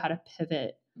of know how to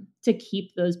pivot to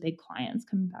keep those big clients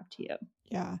coming back to you.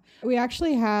 Yeah. We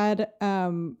actually had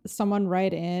someone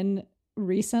write in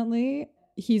recently.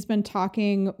 He's been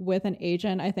talking with an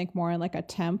agent, I think more in like a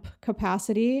temp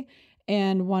capacity.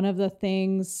 And one of the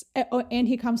things, and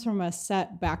he comes from a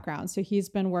set background. So he's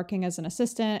been working as an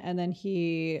assistant and then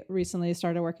he recently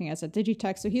started working as a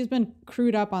digitech. So he's been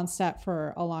crewed up on set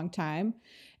for a long time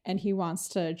and he wants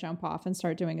to jump off and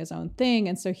start doing his own thing.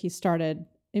 And so he started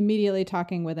immediately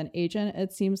talking with an agent,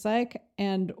 it seems like.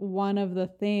 And one of the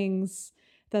things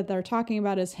that they're talking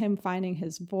about is him finding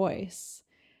his voice.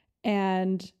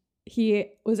 And he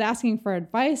was asking for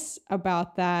advice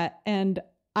about that. And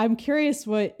I'm curious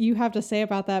what you have to say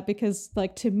about that, because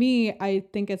like to me, I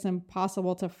think it's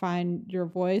impossible to find your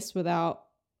voice without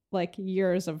like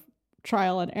years of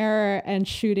trial and error and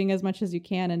shooting as much as you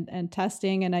can and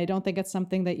testing. And I don't think it's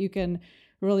something that you can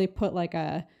really put like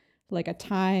a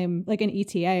time, like an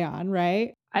ETA on,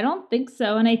 right? I don't think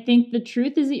so. And I think the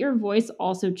truth is that your voice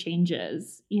also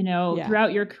changes, Yeah.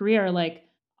 throughout your career. Like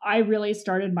I really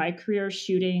started my career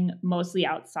shooting mostly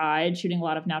outside, shooting a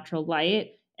lot of natural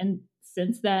light. And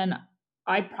since then,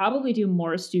 I probably do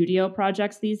more studio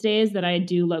projects these days than I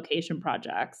do location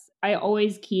projects. I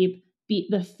always keep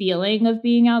the feeling of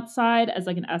being outside as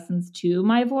like an essence to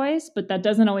my voice, but that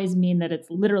doesn't always mean that it's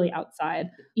literally outside.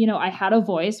 I had a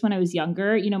voice when I was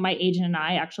younger. My agent and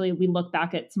I actually, we look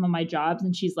back at some of my jobs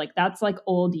and she's like, that's like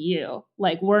old you.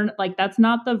 Like, we're like, that's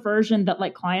not the version that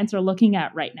like clients are looking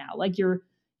at right now. Like your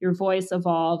voice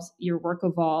evolves, your work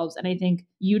evolves. And I think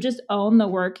you just own the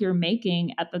work you're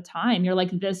making at the time. You're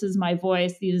like, this is my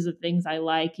voice. These are the things I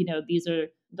like. These are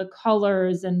the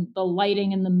colors and the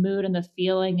lighting and the mood and the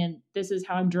feeling. And this is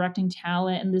how I'm directing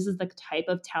talent. And this is the type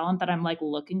of talent that I'm like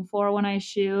looking for when I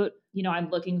shoot. I'm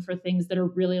looking for things that are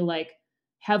really like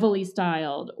heavily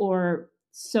styled or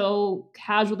so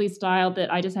casually styled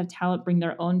that I just have talent bring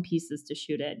their own pieces to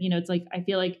shoot it. It's like, I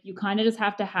feel like you kind of just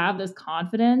have to have this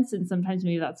confidence. And sometimes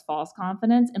maybe that's false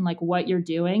confidence in like what you're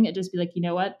doing. It just be like, you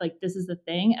know what, like this is the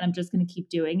thing and I'm just going to keep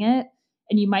doing it.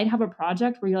 And you might have a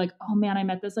project where you're like, oh man, I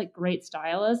met this like great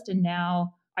stylist and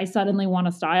now I suddenly want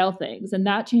to style things. And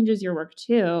that changes your work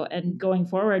too. And going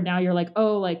forward, now you're like,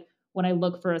 oh, like when I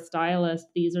look for a stylist,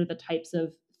 these are the types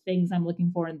of things I'm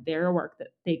looking for in their work that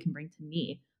they can bring to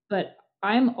me. But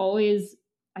I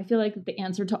feel like the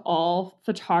answer to all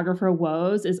photographer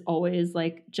woes is always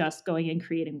like just going and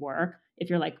creating work. If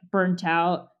you're like burnt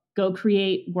out, go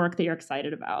create work that you're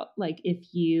excited about. Like if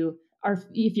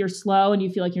you're slow and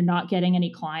you feel like you're not getting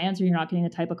any clients or you're not getting the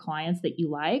type of clients that you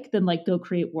like, then like go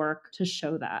create work to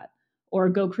show that. Or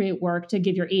go create work to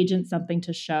give your agent something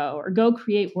to show, or go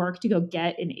create work to go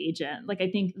get an agent. Like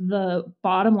I think the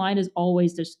bottom line is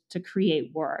always just to create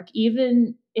work.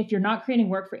 Even if you're not creating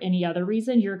work for any other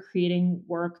reason, you're creating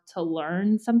work to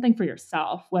learn something for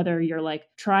yourself, whether you're like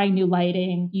trying new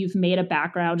lighting, you've made a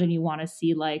background and you want to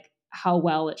see like how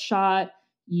well it's shot,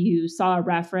 you saw a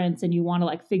reference and you want to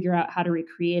like figure out how to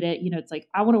recreate it. It's like,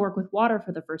 I want to work with water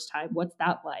for the first time. What's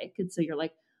that like? And so you're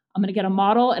like, I'm going to get a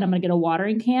model and I'm going to get a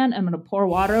watering can. I'm going to pour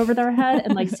water over their head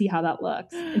and like see how that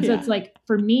looks. And so it's like,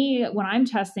 for me, when I'm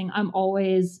testing, I'm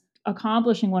always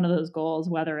accomplishing one of those goals,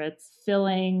 whether it's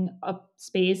filling a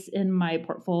space in my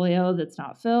portfolio that's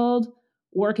not filled,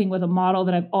 working with a model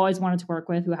that I've always wanted to work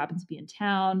with who happens to be in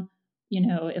town.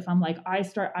 If I'm like,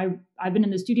 I've been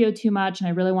in the studio too much and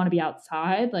I really want to be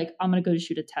outside, like I'm going to go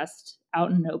shoot a test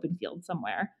out in an open field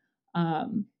somewhere.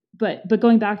 But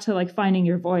going back to like finding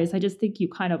your voice, I just think you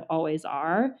kind of always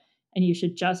are, and you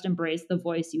should just embrace the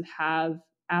voice you have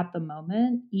at the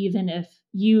moment. Even if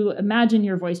you imagine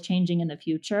your voice changing in the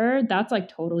future, that's like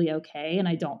totally okay. And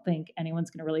I don't think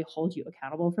anyone's going to really hold you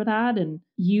accountable for that. And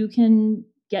you can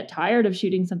get tired of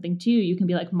shooting something too. You can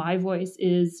be like, my voice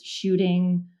is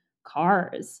shooting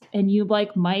cars, and you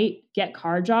like might get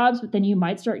car jobs, but then you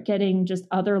might start getting just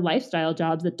other lifestyle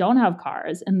jobs that don't have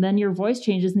cars, and then your voice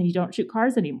changes and you don't shoot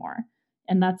cars anymore.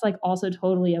 And that's like also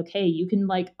totally okay. You can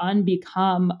like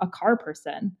unbecome a car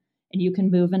person and you can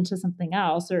move into something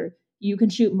else, or you can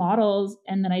shoot models,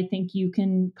 and then I think you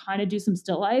can kind of do some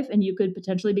still life and you could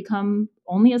potentially become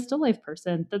only a still life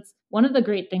person. That's one of the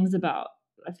great things about,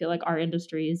 I feel like, our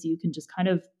industry is you can just kind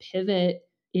of pivot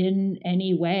in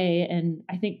any way. And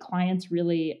I think clients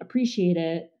really appreciate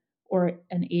it, or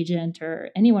an agent or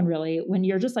anyone really, when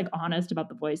you're just like honest about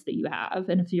the voice that you have.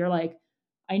 And if you're like,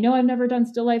 I know I've never done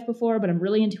still life before, but I'm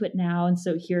really into it now. And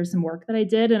so here's some work that I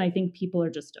did. And I think people are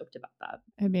just stoked about that.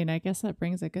 I mean, I guess that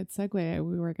brings a good segue.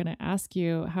 We were going to ask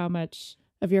you how much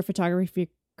of your photography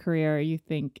career you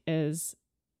think is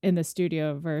in the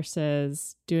studio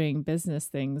versus doing business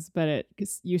things, but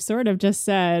you sort of just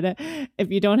said if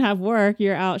you don't have work,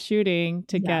 you're out shooting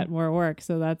to get more work.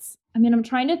 So I'm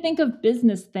trying to think of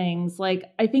business things. Like,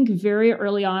 I think very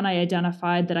early on, I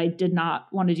identified that I did not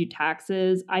want to do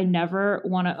taxes. I never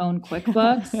want to own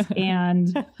QuickBooks,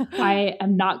 and I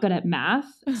am not good at math.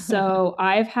 So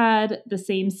I've had the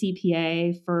same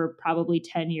CPA for probably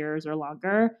 10 years or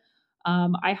longer.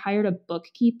 I hired a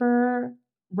bookkeeper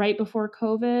right before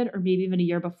COVID, or maybe even a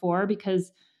year before,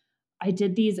 because I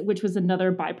did these, which was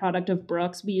another byproduct of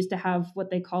Brooks. We used to have what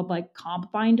they called like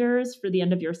comp binders for the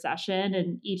end of your session.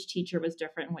 And each teacher was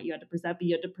different in what you had to present, but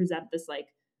you had to present this like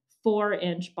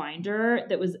 4-inch binder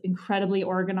that was incredibly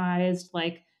organized.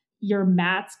 Like your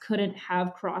mats couldn't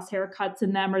have crosshair cuts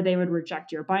in them or they would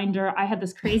reject your binder. I had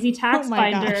this crazy tax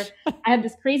binder. I had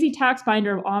this crazy tax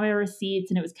binder of all my receipts,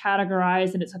 and it was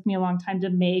categorized, and it took me a long time to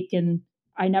make, and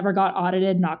I never got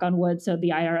audited, knock on wood, so the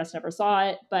IRS never saw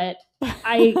it. But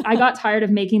I got tired of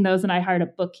making those, and I hired a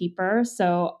bookkeeper.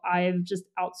 So I've just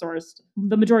outsourced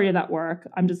the majority of that work.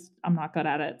 I'm not good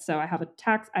at it. So I have a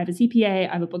CPA,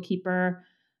 I have a bookkeeper,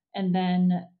 and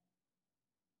then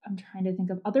I'm trying to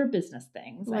think of other business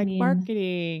things. Like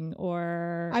marketing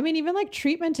or... even like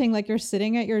treatmenting, like you're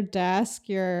sitting at your desk,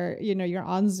 you're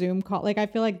on Zoom call. Like I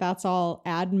feel like that's all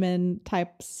admin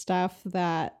type stuff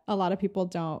that a lot of people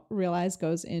don't realize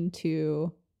goes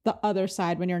into the other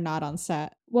side when you're not on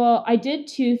set. Well, I did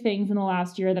 2 things in the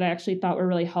last year that I actually thought were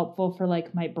really helpful for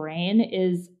like my brain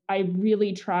is I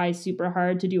really try super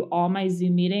hard to do all my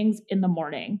Zoom meetings in the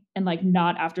morning and like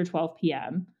not after 12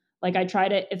 p.m. Like I try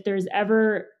to, if there's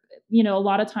ever, a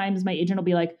lot of times my agent will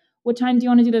be like, what time do you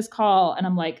want to do this call? And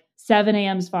I'm like, 7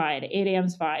 a.m. is fine. 8 a.m.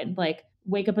 is fine. Like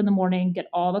wake up in the morning, get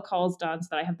all the calls done so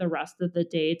that I have the rest of the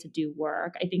day to do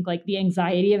work. I think like the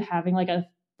anxiety of having like a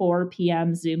 4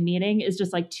 p.m. Zoom meeting is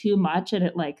just like too much. And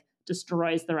it like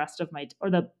destroys the rest of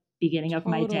the beginning of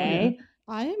my day.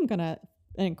 I am going to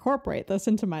incorporate this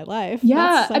into my life.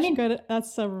 Yeah.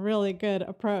 That's a really good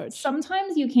approach.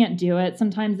 Sometimes you can't do it.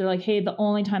 Sometimes they're like, hey, the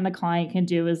only time the client can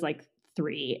do is like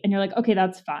 3. And you're like, okay,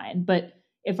 that's fine. But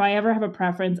if I ever have a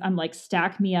preference, I'm like,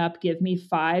 stack me up, give me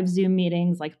 5 Zoom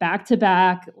meetings, like back to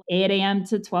back, 8 a.m.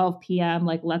 to 12 p.m.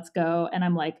 Like, let's go. And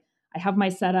I'm like, I have my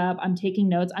setup. I'm taking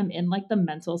notes. I'm in like the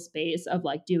mental space of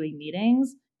like doing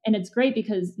meetings. And it's great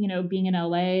because, being in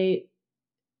LA,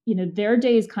 their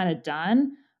day is kind of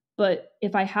done. But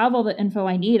if I have all the info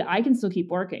I need, I can still keep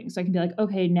working. So I can be like,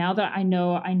 okay, now that I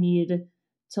know I need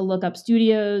to look up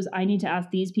studios, I need to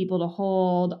ask these people to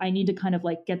hold, I need to kind of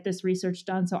like get this research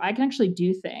done so I can actually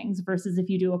do things versus if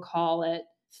you do a call at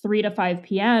 3 to 5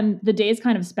 p.m., the day is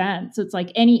kind of spent. So it's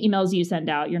like any emails you send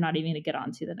out, you're not even going to get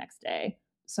onto the next day.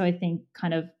 So I think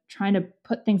kind of trying to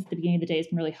put things at the beginning of the day has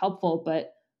been really helpful.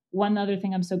 But one other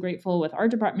thing I'm so grateful with our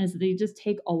department is that they just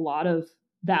take a lot of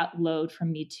that load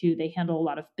from me too. They handle a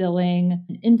lot of billing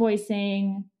and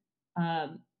invoicing.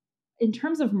 In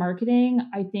terms of marketing,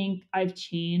 I think I've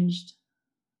changed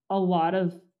a lot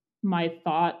of my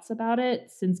thoughts about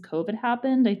it since COVID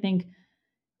happened. I think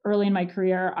early in my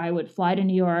career, I would fly to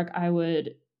New York.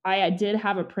 I did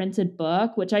have a printed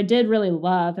book, which I did really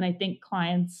love. And I think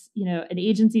clients, and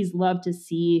agencies love to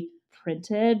see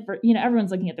printed. Everyone's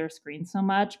looking at their screen so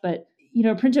much, but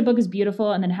a printed book is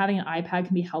beautiful. And then having an iPad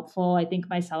can be helpful. I think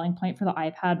my selling point for the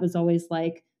iPad was always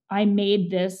like, I made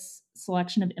this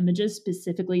selection of images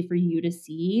specifically for you to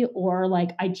see, or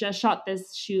like, I just shot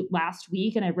this shoot last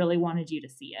week and I really wanted you to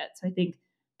see it. So I think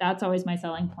that's always my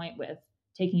selling point with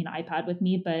taking an iPad with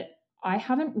me. But I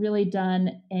haven't really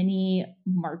done any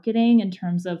marketing in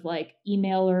terms of like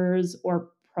emailers or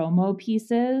promo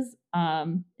pieces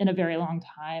in a very long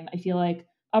time. I feel like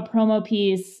a promo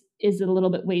piece is a little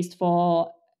bit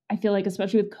wasteful. I feel like,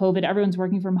 especially with COVID, everyone's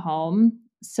working from home.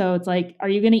 So it's like, are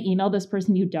you going to email this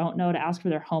person you don't know to ask for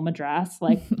their home address?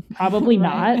 Like, probably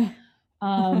Right.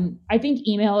 not. I think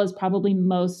email is probably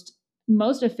most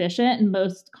efficient and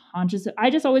most conscious. I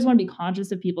just always want to be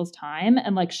conscious of people's time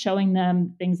and like showing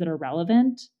them things that are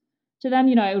relevant to them.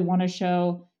 I would want to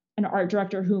show an art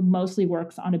director who mostly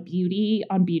works on beauty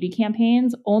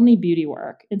campaigns, only beauty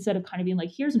work, instead of kind of being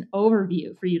like, here's an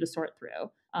overview for you to sort through.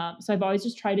 So I've always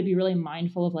just tried to be really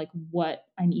mindful of like what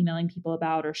I'm emailing people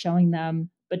about or showing them.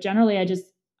 But generally,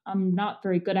 I'm not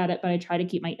very good at it, but I try to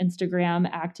keep my Instagram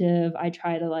active. I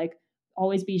try to like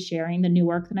always be sharing the new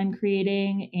work that I'm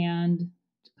creating and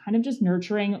kind of just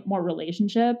nurturing more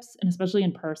relationships. And especially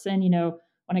in person,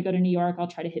 when I go to New York, I'll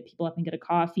try to hit people up and get a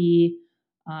coffee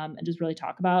and just really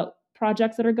talk about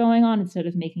projects that are going on instead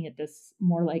of making it this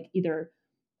more like either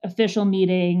official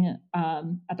meeting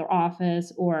at their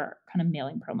office or kind of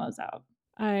mailing promos out.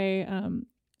 I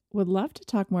would love to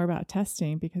talk more about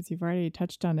testing because you've already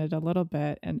touched on it a little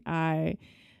bit. And I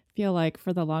feel like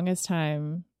for the longest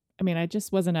time, I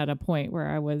just wasn't at a point where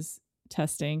I was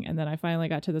testing. And then I finally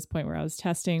got to this point where I was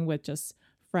testing with just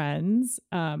friends,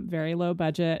 very low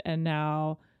budget, and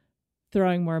now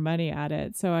throwing more money at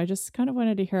it. So I just kind of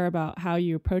wanted to hear about how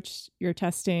you approach your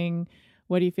testing.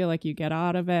 What do you feel like you get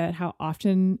out of it? How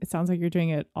often? It sounds like you're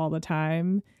doing it all the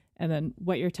time. And then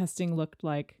what your testing looked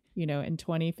like, in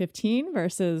 2015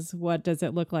 versus what does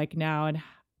it look like now, and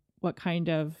what kind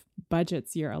of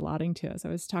budgets you're allotting to us. I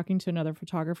was talking to another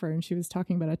photographer and she was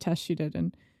talking about a test she did.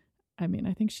 And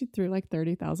I think she threw like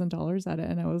 $30,000 at it.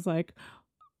 And I was like,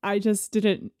 I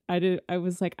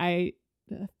was like,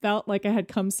 felt like I had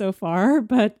come so far,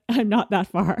 but I'm not that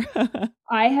far.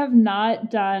 I have not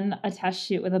done a test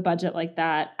shoot with a budget like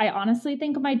that. I honestly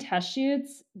think my test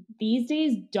shoots these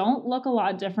days don't look a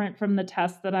lot different from the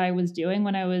tests that I was doing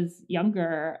when I was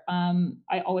younger.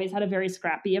 I always had a very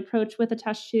scrappy approach with a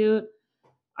test shoot.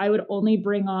 I would only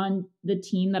bring on the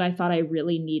team that I thought I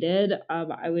really needed.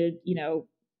 I would,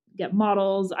 get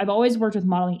models. I've always worked with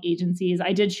modeling agencies.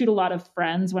 I did shoot a lot of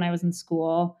friends when I was in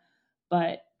school,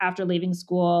 but after leaving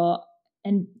school,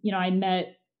 and I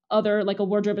met other like a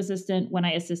wardrobe assistant when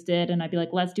I assisted, and I'd be like,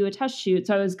 let's do a test shoot.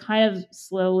 So I was kind of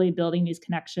slowly building these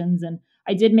connections, and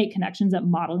I did make connections at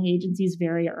modeling agencies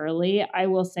very early. I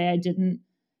will say I didn't,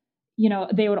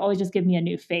 they would always just give me a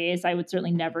new face. I would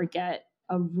certainly never get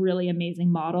a really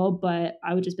amazing model, but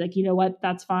I would just be like, you know what,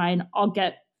 that's fine.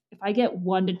 If I get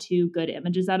 1 to 2 good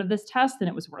images out of this test, then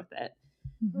it was worth it.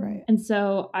 Right. And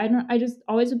so I just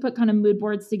always would put kind of mood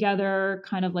boards together,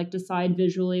 kind of like decide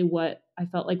visually what I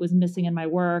felt like was missing in my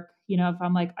work. If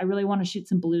I'm like, I really want to shoot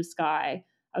some blue sky,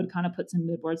 I would kind of put some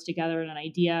mood boards together and an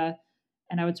idea.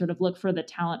 And I would sort of look for the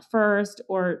talent first.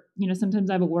 Or, sometimes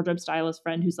I have a wardrobe stylist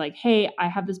friend who's like, hey, I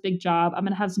have this big job. I'm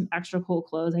going to have some extra cool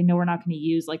clothes I know we're not going to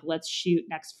use. Like, let's shoot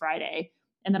next Friday.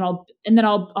 And then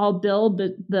I'll build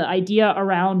the idea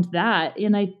around that.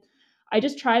 And I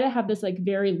just try to have this like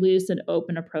very loose and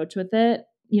open approach with it.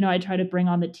 I try to bring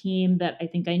on the team that I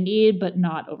think I need, but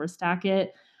not overstack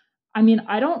it. I mean,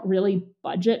 I don't really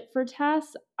budget for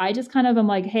tests. I just kind of am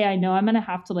like, hey, I know I'm going to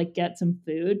have to like get some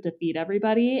food to feed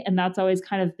everybody. And that's always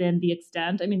kind of been the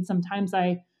extent. I mean, sometimes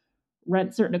I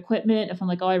rent certain equipment. If I'm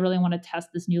like, oh, I really want to test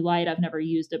this new light, I've never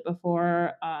used it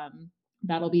before.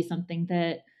 That'll be something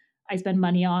that I spend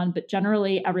money on. But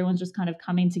generally, everyone's just kind of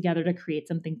coming together to create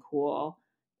something cool.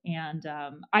 And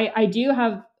I do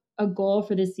have a goal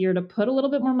for this year to put a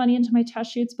little bit more money into my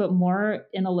test shoots, but more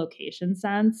in a location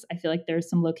sense. I feel like there's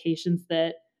some locations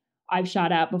that I've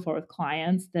shot at before with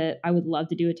clients that I would love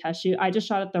to do a test shoot. I just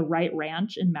shot at the Wright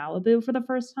Ranch in Malibu for the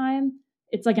first time.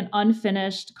 It's like an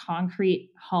unfinished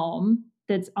concrete home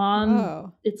that's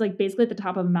it's like basically at the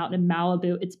top of a mountain in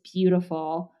Malibu. It's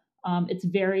beautiful. It's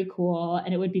very cool.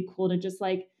 And it would be cool to just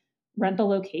like rent the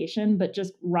location, but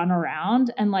just run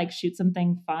around and like shoot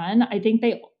something fun. I think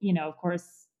they, of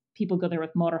course, people go there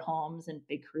with motorhomes and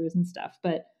big crews and stuff,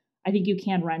 but I think you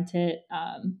can rent it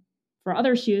for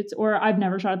other shoots. Or I've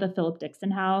never shot at the Philip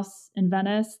Dixon House in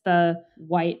Venice, the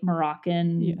white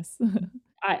Moroccan. Yes.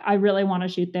 I really want to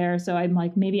shoot there. So I'm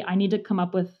like, maybe I need to come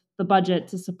up with the budget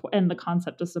to support and the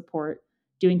concept to support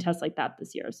doing tests like that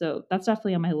this year. So that's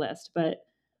definitely on my list. But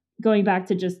going back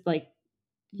to just like,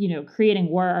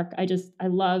 creating work, I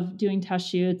love doing test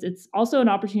shoots. It's also an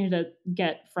opportunity to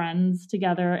get friends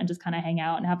together and just kind of hang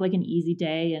out and have like an easy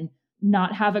day and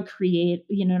not have a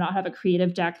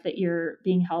creative deck that you're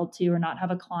being held to, or not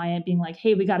have a client being like,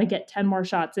 hey, we got to get 10 more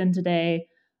shots in today.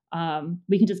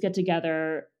 We can just get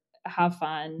together, have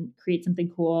fun, create something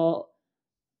cool.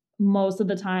 Most of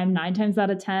the time, 9 times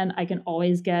out of 10, I can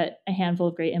always get a handful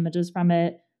of great images from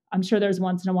it. I'm sure there's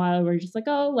once in a while where you're just like,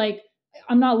 oh, like,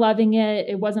 I'm not loving it.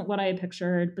 It wasn't what I had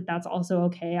pictured, but that's also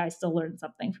okay. I still learned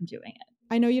something from doing it.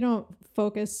 I know you don't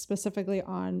focus specifically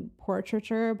on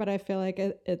portraiture, but I feel like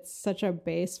it's such a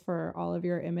base for all of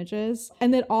your images.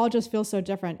 And it all just feels so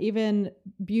different. Even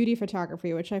beauty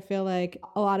photography, which I feel like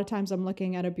a lot of times I'm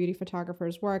looking at a beauty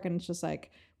photographer's work and it's just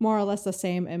like more or less the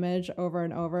same image over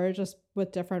and over, just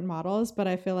with different models. But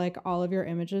I feel like all of your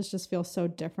images just feel so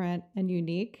different and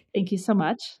unique. Thank you so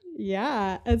much.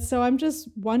 Yeah. And so I'm just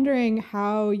wondering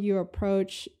how you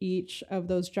approach each of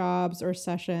those jobs or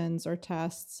sessions or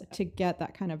tests to get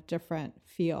that kind of different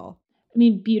feel. I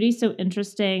mean, beauty's so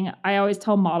interesting. I always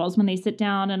tell models when they sit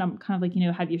down and I'm kind of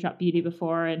like, have you shot beauty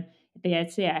before? And if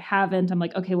they say I haven't, I'm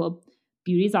like, okay, well,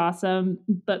 beauty's awesome,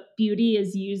 but beauty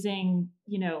is using,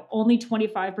 only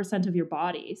 25% of your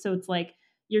body. So it's like,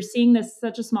 you're seeing this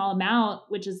such a small amount,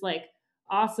 which is like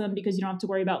awesome because you don't have to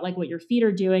worry about like what your feet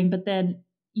are doing, but then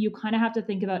you kind of have to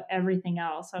think about everything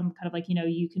else. I'm kind of like,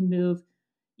 you can move,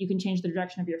 you can change the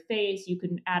direction of your face, you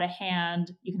can add a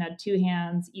hand, you can add 2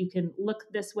 hands, you can look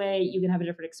this way, you can have a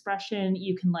different expression,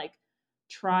 you can like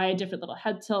try different little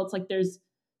head tilts. Like there's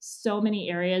so many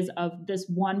areas of this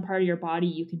one part of your body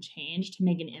you can change to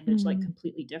make an image like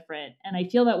completely different. And I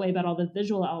feel that way about all the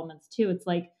visual elements too. It's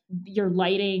like your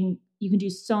lighting, you can do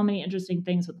so many interesting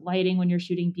things with lighting when you're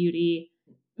shooting beauty.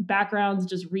 Backgrounds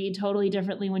just read totally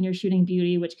differently when you're shooting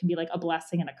beauty, which can be like a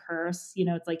blessing and a curse.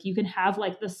 It's like you can have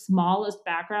like the smallest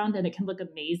background and it can look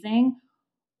amazing,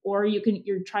 or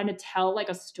you're trying to tell like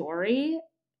a story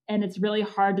and it's really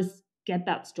hard to get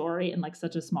that story in like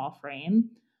such a small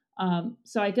frame.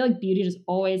 So I feel like beauty just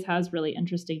always has really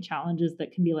interesting challenges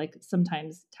that can be like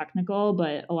sometimes technical,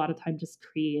 but a lot of times just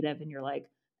creative. And you're like,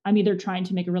 I'm either trying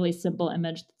to make a really simple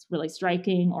image that's really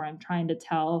striking, or I'm trying to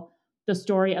tell the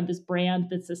story of this brand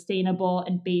that's sustainable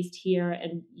and based here.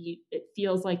 And it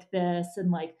feels like this.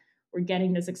 And like, we're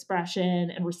getting this expression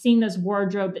and we're seeing this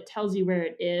wardrobe that tells you where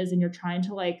it is. And you're trying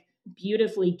to like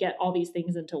beautifully get all these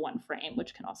things into one frame,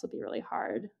 which can also be really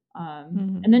hard.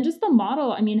 And then just the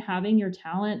model, I mean, having your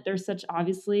talent, there's such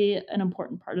obviously an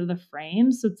important part of the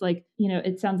frame. So it's like, you know,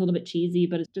 it sounds a little bit cheesy,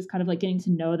 but it's just kind of like getting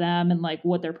to know them and like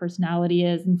what their personality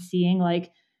is and seeing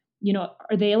like, you know,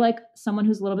 are they like someone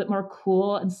who's a little bit more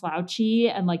cool and slouchy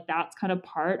and like that's kind of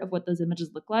part of what those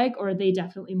images look like? Or are they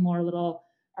definitely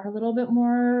are a little bit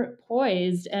more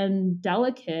poised and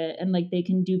delicate and like they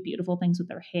can do beautiful things with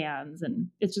their hands? And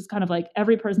it's just kind of like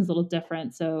every person's a little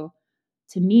different. So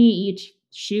to me, each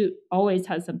shoot always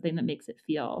has something that makes it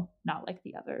feel not like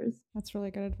the others. That's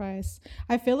really good advice.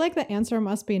 I feel like the answer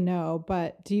must be no,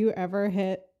 but do you ever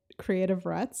hit creative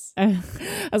ruts? I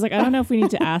was like, I don't know if we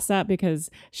need to ask that because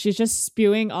she's just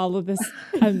spewing all of this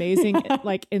amazing,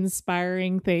 like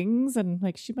inspiring things. And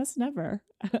like, she must never.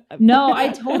 No,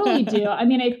 I totally do. I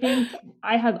mean, I think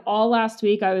I had all last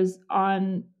week, I was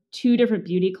on 2 different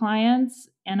beauty clients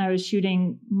and I was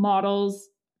shooting models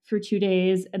for 2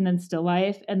 days and then still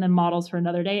life and then models for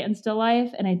another day and still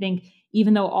life. And I think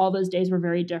even though all those days were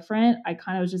very different, I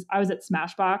was at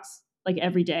Smashbox like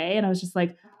every day. And I was just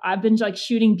like, I've been like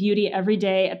shooting beauty every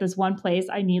day at this one place.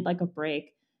 I need like a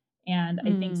break. And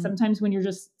I think sometimes when you're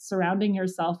just surrounding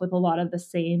yourself with a lot of the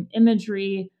same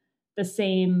imagery, the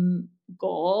same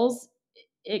goals,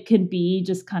 it can be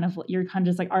just kind of, you're kind of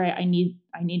just like, all right, I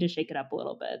need to shake it up a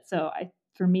little bit. So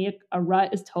for me, a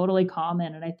rut is totally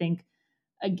common. And I think,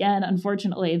 again,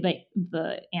 unfortunately,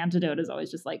 the antidote is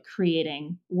always just like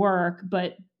creating work.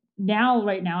 But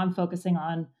right now I'm focusing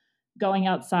on going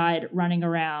outside, running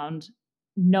around,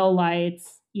 no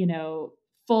lights, you know,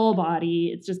 full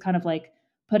body. It's just kind of like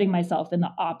putting myself in the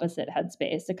opposite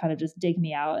headspace to kind of just dig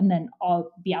me out. And then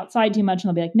I'll be outside too much and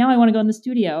I'll be like, now I want to go in the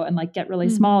studio and like get really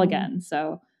small again.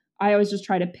 So I always just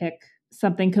try to pick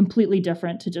something completely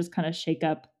different to just kind of shake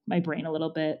up my brain a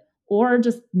little bit, or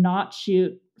just not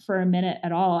shoot for a minute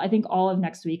at all. I think all of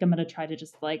next week, I'm going to try to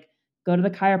just like go to the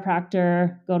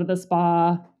chiropractor, go to the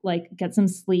spa, like get some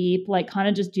sleep, like kind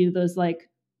of just do those like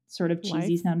sort of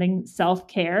cheesy sounding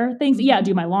self-care things. Yeah.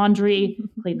 Do my laundry,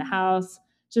 clean the house,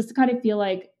 just to kind of feel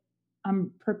like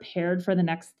I'm prepared for the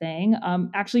next thing.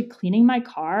 Actually cleaning my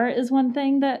car is one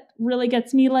thing that really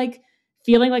gets me like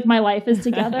feeling like my life is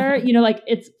together. You know, like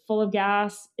it's full of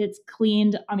gas, it's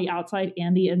cleaned on the outside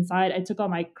and the inside. I took all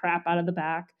my crap out of the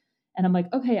back and I'm like,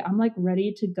 okay, I'm like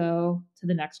ready to go to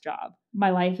the next job. My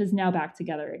life is now back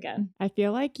together again. I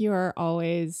feel like you're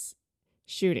always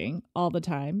shooting all the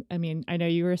time. I mean, I know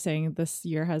you were saying this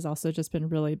year has also just been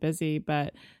really busy,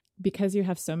 but because you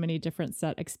have so many different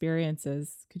set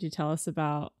experiences, could you tell us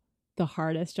about the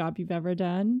hardest job you've ever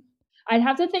done? I'd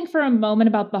have to think for a moment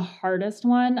about the hardest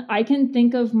one. I can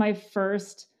think of my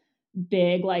first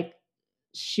big like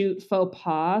shoot faux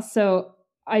pas. So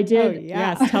I did. Oh,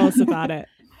 yes, tell us about it.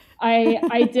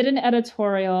 I did an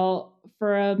editorial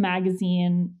for a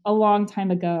magazine a long time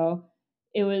ago.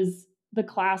 It was the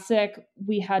classic,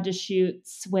 we had to shoot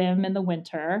swim in the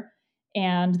winter.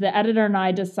 And the editor and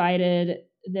I decided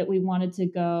that we wanted to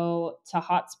go to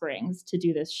hot springs to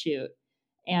do this shoot.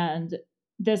 And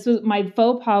this was my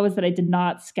faux pas was that I did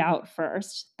not scout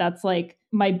first. That's like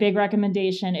my big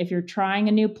recommendation. If you're trying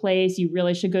a new place, you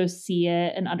really should go see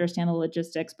it and understand the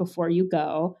logistics before you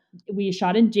go. We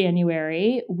shot in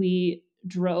January. We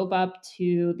drove up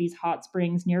to these hot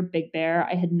springs near Big Bear.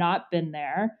 I had not been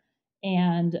there.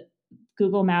 And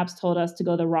Google Maps told us to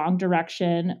go the wrong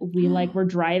direction. We like were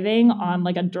driving on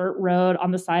like a dirt road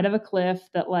on the side of a cliff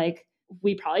that like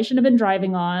we probably shouldn't have been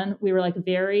driving on. We were like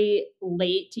very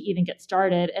late to even get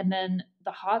started. And then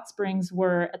the hot springs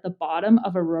were at the bottom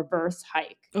of a reverse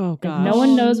hike. Oh gosh. If no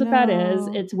one knows what that is.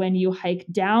 It's when you hike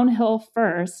downhill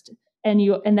first and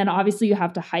then obviously you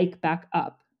have to hike back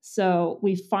up. So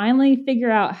we finally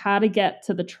figure out how to get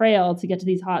to the trail to get to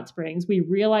these hot springs. We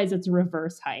realize it's a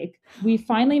reverse hike. We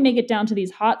finally make it down to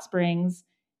these hot springs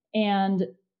and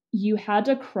you had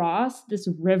to cross this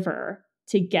river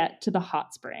to get to the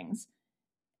hot springs.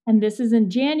 And this is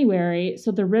in January,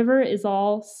 so the river is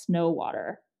all snow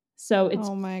water. So it's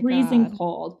freezing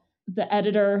cold. The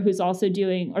editor who's also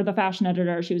doing, or the fashion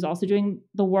editor, she was also doing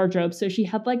the wardrobe. So she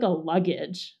had like a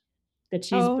luggage that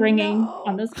she's bringing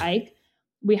on this hike.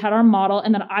 We had our model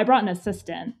and then I brought an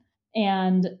assistant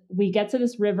and we get to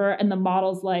this river and the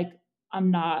model's like,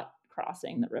 I'm not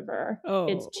crossing the river.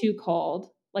 It's too cold.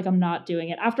 Like, I'm not doing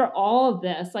it. After all of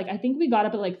this, like, I think we got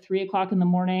up at like 3:00 in the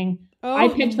morning. Oh I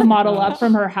picked the my model gosh. up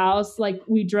from her house. Like,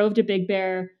 we drove to Big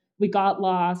Bear. We got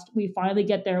lost. We finally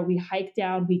get there. We hike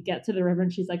down. We get to the river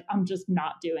and she's like, I'm just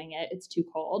not doing it. It's too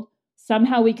cold.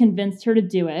 Somehow we convinced her to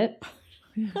do it.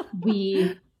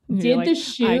 We did the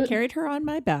shoot. I carried her on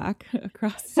my back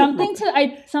across something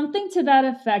to that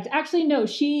effect. Actually, no,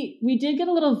 we did get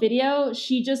a little video.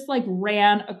 She just like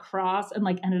ran across and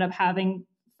like ended up having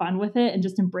fun with it and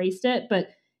just embraced it. But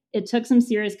it took some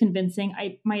serious convincing.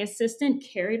 My assistant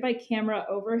carried my camera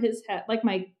over his head, like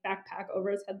my backpack over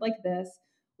his head like this.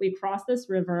 We crossed this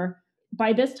river.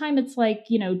 By this time, it's like,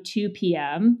 2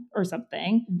 p.m. or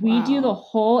something. Wow. We do the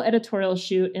whole editorial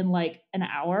shoot in like an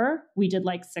hour. We did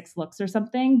like 6 looks or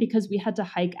something because we had to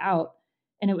hike out.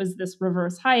 And it was this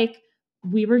reverse hike.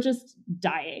 We were just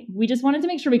dying. We just wanted to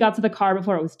make sure we got to the car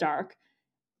before it was dark.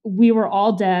 We were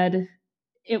all dead.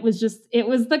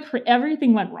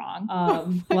 Everything went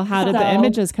wrong. Well, how did the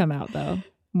images come out though?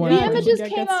 The images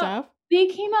came out. Stuff? They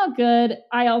came out good.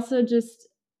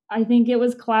 I think it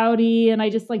was cloudy and I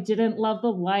just like didn't love the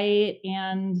light.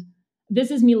 And this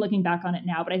is me looking back on it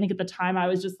now. But I think at the time I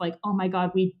was just like, oh my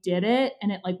God, we did it.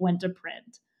 And it like went to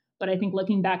print. But I think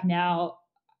looking back now,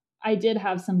 I did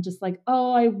have some just like,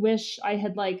 oh, I wish I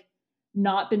had like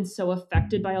not been so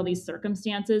affected by all these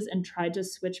circumstances and tried to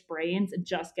switch brains and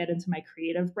just get into my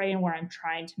creative brain where I'm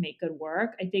trying to make good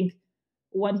work. I think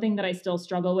one thing that I still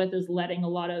struggle with is letting a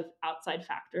lot of outside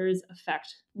factors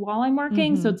affect while I'm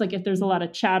working. Mm-hmm. So it's like if there's a lot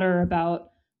of chatter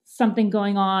about something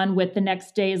going on with the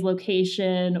next day's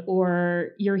location,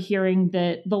 or you're hearing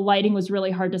that the lighting was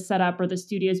really hard to set up, or the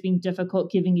studio is being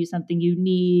difficult giving you something you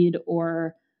need,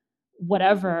 or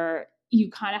whatever, you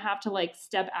kind of have to like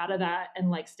step out of that and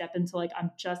like step into like,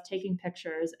 I'm just taking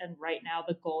pictures. And right now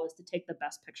the goal is to take the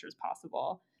best pictures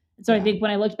possible. And so I think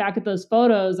when I looked back at those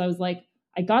photos, I was like,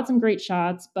 I got some great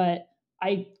shots, but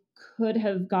I could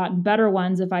have gotten better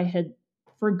ones if I had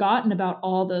forgotten about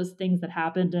all those things that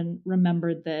happened and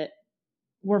remembered that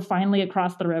we're finally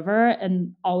across the river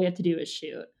and all we have to do is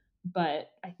shoot. But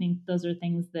I think those are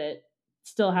things that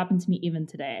still happen to me even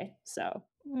today. So.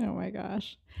 Oh my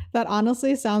gosh. That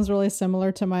honestly sounds really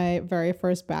similar to my very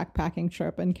first backpacking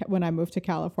trip when I moved to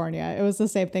California. It was the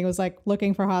same thing. It was like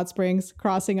looking for hot springs,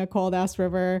 crossing a cold ass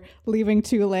river, leaving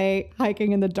too late,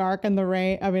 hiking in the dark and the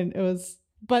rain. I mean,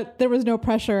 but there was no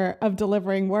pressure of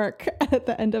delivering work at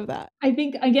the end of that. I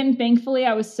think, again, thankfully,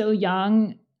 I was so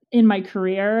young in my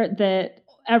career that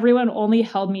everyone only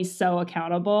held me so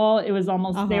accountable. It was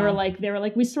almost, they were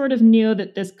like, we sort of knew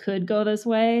that this could go this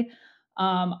way.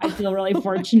 I feel really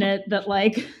fortunate that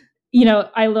like,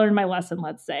 I learned my lesson,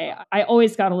 let's say. I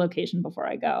always got a location before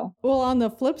I go. Well, on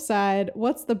the flip side,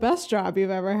 what's the best job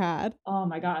you've ever had? Oh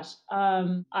my gosh.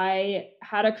 I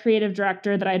had a creative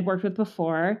director that I had worked with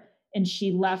before, and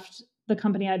she left the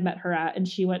company I'd met her at, and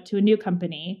she went to a new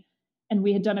company, and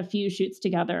we had done a few shoots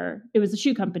together. It was a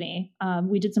shoe company.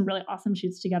 We did some really awesome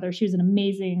shoots together. She was an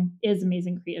amazing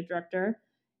creative director.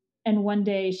 And one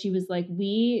day she was like,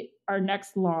 our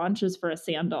next launch is for a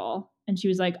sandal. And she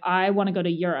was like, I want to go to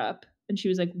Europe. And she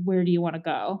was like, where do you want to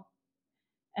go?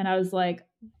 And I was like,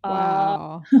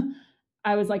 wow.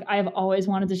 I was like, I've always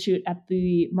wanted to shoot at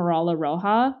the Muralla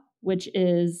Roja, which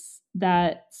is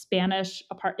that Spanish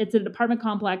it's an apartment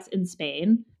complex in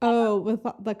Spain. Oh, with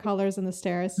the colors and the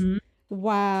stairs. Mm-hmm.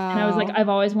 Wow. And I was like, I've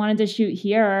always wanted to shoot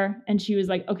here. And she was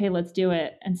like, okay, let's do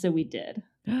it. And so we did.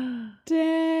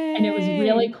 Dang. And it was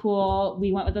really cool.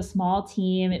 We went with a small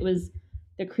team. It was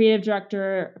the creative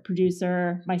director, a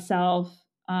producer, myself,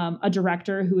 a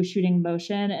director who was shooting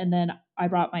motion. And then I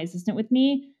brought my assistant with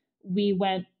me. We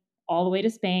went all the way to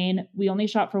Spain. We only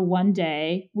shot for one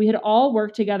day. We had all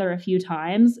worked together a few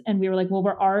times and we were like, well,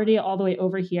 we're already all the way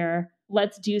over here.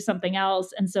 Let's do something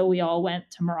else. And so we all went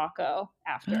to Morocco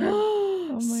after.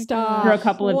 Oh my God. For a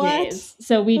couple of days.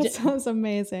 So that sounds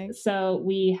amazing. So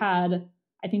we had,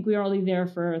 I think we were only there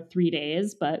for 3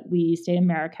 days, but we stayed in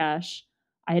Marrakesh.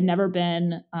 I had never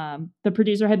been. The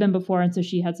producer had been before, and so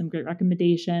she had some great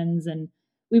recommendations. And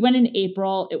we went in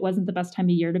April. It wasn't the best time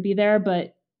of year to be there,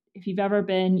 but if you've ever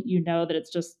been, you know that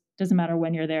it's just doesn't matter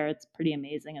when you're there. It's pretty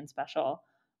amazing and special.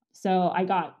 So I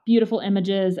got beautiful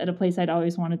images at a place I'd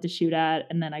always wanted to shoot at,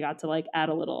 and then I got to like add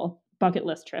a little bucket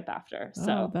list trip after.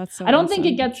 So, that's so I don't think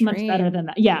it gets much better than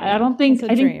that. Yeah, I don't think.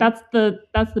 I think that's the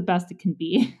best it can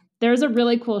be. There's a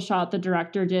really cool shot the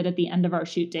director did at the end of our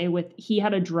shoot day he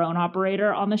had a drone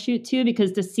operator on the shoot too,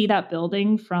 because to see that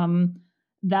building from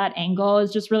that angle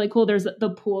is just really cool. There's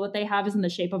the pool that they have is in the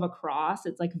shape of a cross.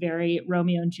 It's like very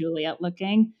Romeo and Juliet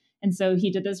looking. And so he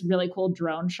did this really cool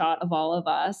drone shot of all of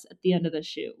us at the end of the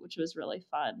shoot, which was really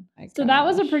fun. So that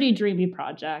was a pretty dreamy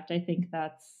project. I think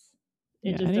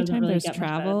it just doesn't anytime really there's get much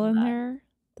better travel than in that. there,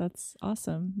 that's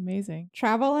awesome. Amazing.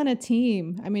 Travel and a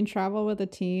team. I mean, travel with a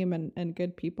team and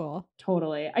good people.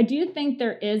 Totally. I do think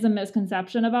there is a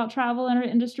misconception about travel in our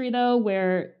industry, though,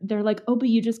 where they're like, oh, but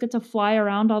you just get to fly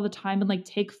around all the time and like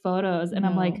take photos. And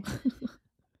I'm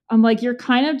like, you're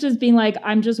kind of just being like,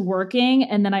 I'm just working.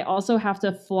 And then I also have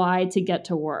to fly to get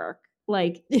to work.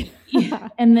 Like,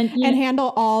 and then, and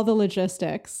handle all the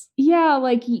logistics. Yeah.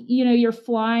 Like, you're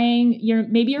flying,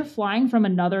 maybe you're flying from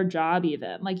another job,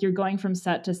 even like you're going from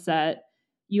set to set.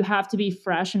 You have to be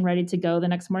fresh and ready to go the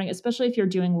next morning, especially if you're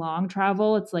doing long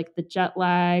travel. It's like the jet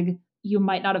lag. You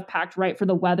might not have packed right for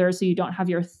the weather, so you don't have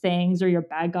your things or your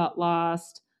bag got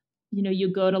lost.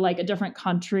 You go to like a different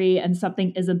country and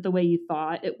something isn't the way you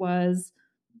thought it was.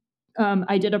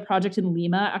 I did a project in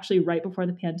Lima actually right before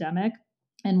the pandemic.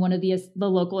 And one of the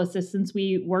local assistants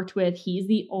we worked with, he's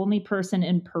the only person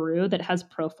in Peru that has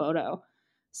Profoto.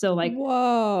 So like,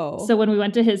 whoa. So when we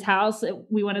went to his house,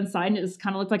 we went inside and it was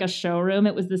kind of looked like a showroom.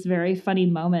 It was this very funny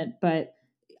moment, but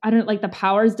I don't like the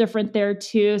power is different there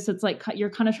too. So it's like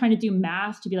you're kind of trying to do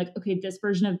math to be like, okay, this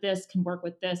version of this can work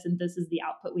with this, and this is the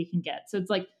output we can get. So it's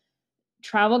like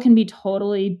travel can be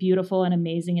totally beautiful and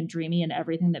amazing and dreamy and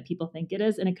everything that people think it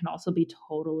is. And it can also be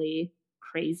totally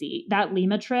crazy. That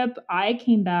Lima trip, I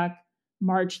came back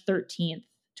March 13th,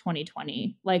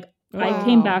 2020. Like I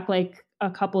came back like a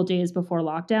couple days before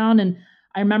lockdown. And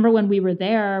I remember when we were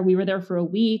there for a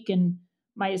week, and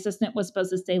my assistant was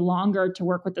supposed to stay longer to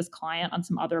work with this client on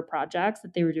some other projects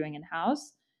that they were doing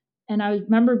in-house. And I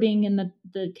remember being in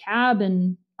the cab,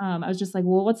 and I was just like,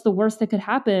 well, what's the worst that could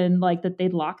happen? Like that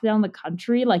they'd lock down the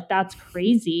country? Like that's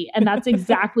crazy. And that's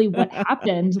exactly what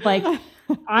happened. Like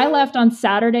I left on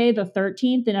Saturday the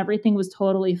 13th and everything was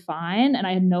totally fine. And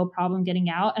I had no problem getting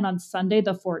out. And on Sunday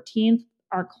the 14th,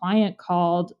 our client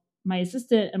called my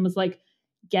assistant and was like,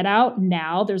 get out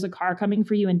now. There's a car coming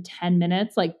for you in 10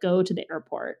 minutes. Like go to the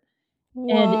airport.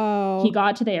 Whoa. And he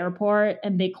got to the airport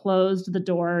and they closed the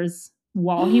doors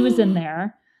while he was in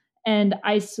there. And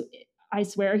I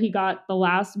swear he got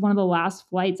one of the last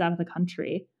flights out of the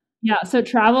country. Yeah. So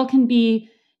travel can be,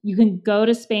 you can go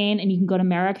to Spain and you can go to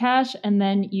Marrakesh and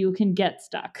then you can get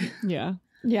stuck. Yeah.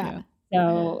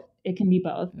 So it can be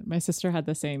both. My sister had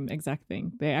the same exact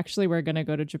thing. They actually were going to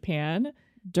go to Japan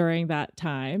during that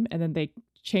time, and then they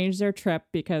changed their trip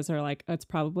because they're like, oh, it's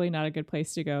probably not a good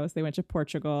place to go. So they went to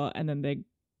Portugal, and then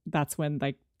that's when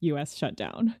like US shut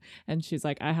down. And she's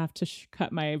like, I have to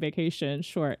cut my vacation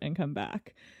short and come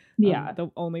back. Yeah.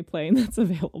 The only plane that's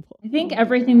available. I think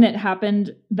everything that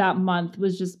happened that month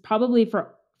was just probably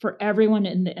for everyone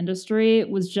in the industry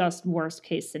was just worst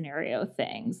case scenario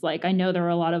things. Like I know there were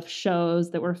a lot of shows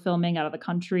that were filming out of the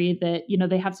country that,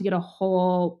 they have to get a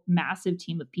whole massive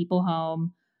team of people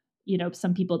home.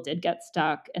 Some people did get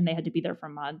stuck and they had to be there for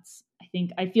months.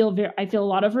 I feel a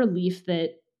lot of relief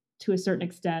that to a certain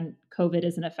extent, COVID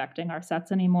isn't affecting our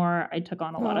sets anymore. I took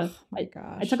on a lot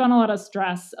of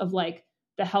stress of like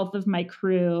the health of my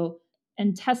crew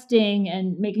and testing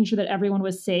and making sure that everyone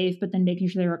was safe, but then making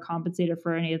sure they were compensated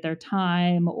for any of their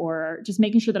time, or just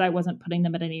making sure that I wasn't putting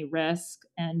them at any risk.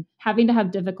 And having to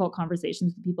have difficult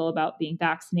conversations with people about being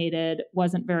vaccinated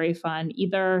wasn't very fun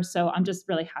either. So I'm just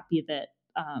really happy that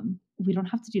we don't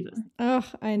have to do this. Oh,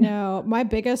 I know. My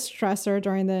biggest stressor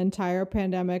during the entire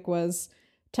pandemic was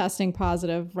testing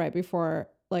positive right before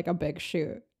like a big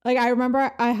shoot. Like I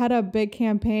remember I had a big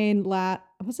campaign I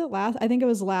think it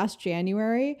was last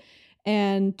January.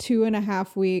 And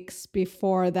 2.5 weeks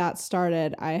before that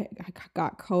started, I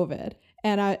got COVID.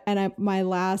 And my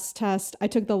last test, I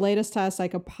took the latest test I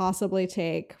could possibly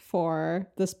take for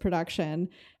this production.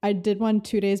 I did one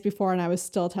 2 days before and I was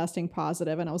still testing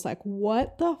positive. And I was like,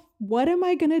 what am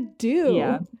I going to do?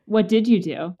 Yeah. What did you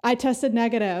do? I tested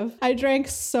negative. I drank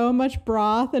so much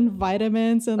broth and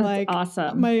vitamins and That's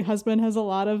awesome. My husband has a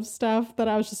lot of stuff that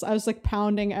I was like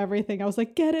pounding everything. I was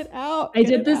like, get it out. I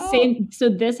did the same. So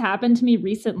this happened to me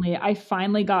recently. I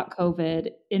finally got COVID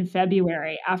in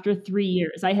February after 3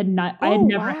 years. I had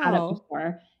never had it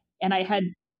before. And I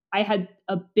had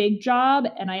a big job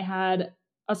and I had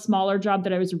a smaller job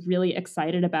that I was really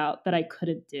excited about that I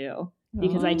couldn't do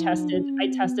because I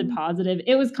tested positive.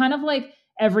 It was kind of like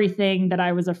everything that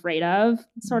I was afraid of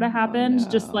sort of happened. Oh, no.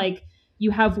 Just like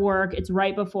you have work, it's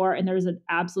right before, and there's an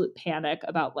absolute panic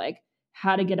about like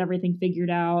how to get everything figured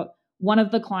out. One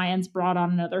of the clients brought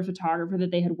on another photographer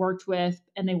that they had worked with,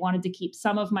 and they wanted to keep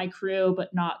some of my crew,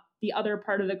 but not the other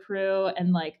part of the crew,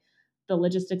 and like the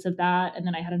logistics of that. And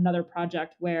then I had another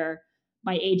project where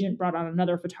my agent brought on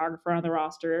another photographer on the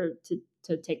roster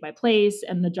to take my place,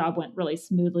 and the job went really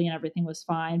smoothly and everything was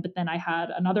fine. But then I had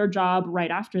another job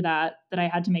right after that I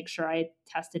had to make sure I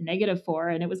tested negative for.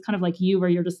 And it was kind of like you, where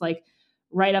you're just like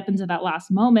right up into that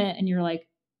last moment. And you're like,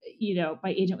 my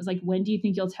agent was like, when do you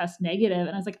think you'll test negative?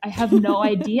 And I was like, I have no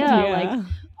idea. Like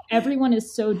everyone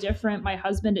is so different. My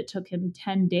husband, it took him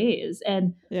 10 days.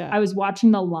 And I was watching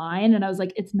the line and I was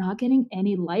like, it's not getting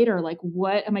any lighter. Like,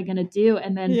 what am I going to do?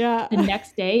 And then the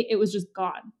next day it was just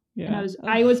gone. Yeah. And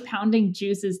I was pounding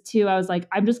juices too. I was like,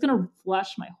 I'm just going to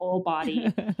flush my whole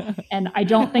body. And I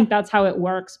don't think that's how it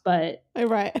works, but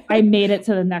I made it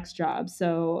to the next job.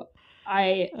 So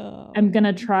I am going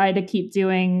to try to keep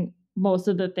doing most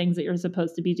of the things that you're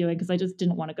supposed to be doing, because I just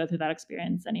didn't want to go through that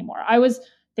experience anymore.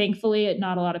 Thankfully,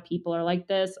 not a lot of people are like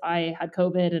this. I had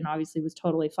COVID and obviously was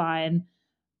totally fine.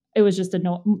 It was just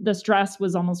the stress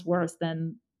was almost worse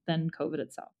than COVID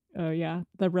itself. Oh yeah,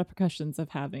 the repercussions of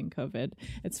having COVID.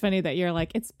 It's funny that you're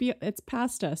like, it's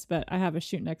past us, but I have a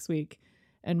shoot next week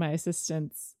and my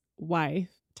assistant's wife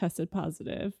tested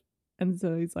positive. And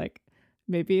so he's like,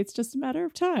 maybe it's just a matter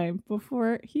of time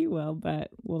before he will,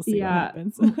 but we'll see what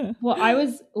happens.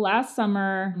 Well, last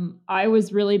summer, I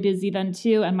was really busy then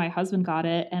too. And my husband got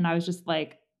it. And I was just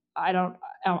like, I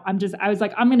was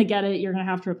like, I'm going to get it. You're going to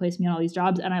have to replace me on all these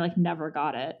jobs. And I like never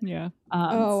got it. Yeah.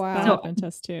 Oh, wow. That happened to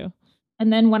us too.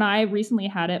 And then when I recently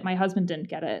had it, my husband didn't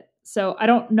get it. So I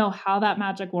don't know how that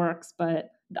magic works,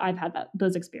 but I've had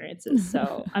those experiences.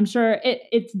 So I'm sure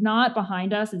it's not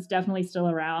behind us. It's definitely still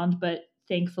around, but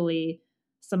thankfully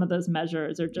some of those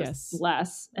measures are just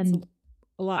less. And it's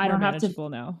a lot more manageable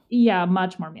now. Yeah,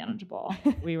 much more manageable.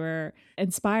 We were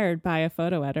inspired by a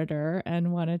photo editor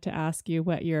and wanted to ask you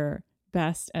what your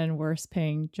best and worst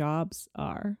paying jobs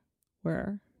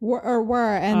were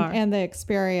and the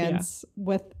experience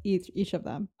with each of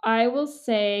them. I will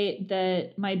say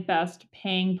that my best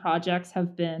paying projects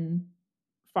have been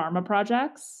pharma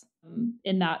projects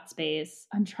in that space.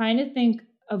 I'm trying to think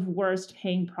of worst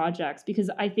paying projects, because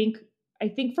I think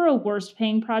for a worst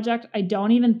paying project, I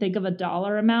don't even think of a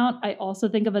dollar amount. I also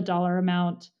think of a dollar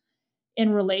amount in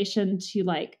relation to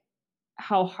like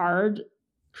how hard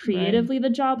creatively the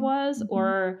job was,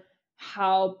 or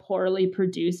how poorly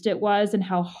produced it was, and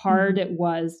how hard it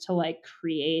was to like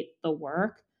create the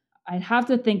work. I'd have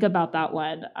to think about that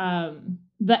one.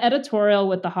 The editorial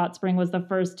with the hot spring was the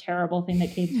first terrible thing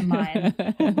that came to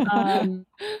mind.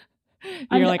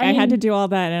 You're like, I had to do all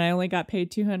that and I only got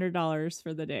paid $200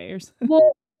 for the day or something.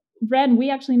 Well, Ren, we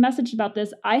actually messaged about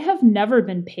this. I have never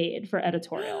been paid for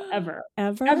editorial ever.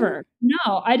 Ever?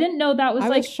 No, I didn't know that was I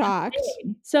was shocked.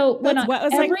 So what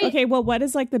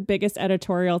is like the biggest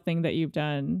editorial thing that you've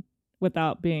done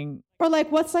without being, or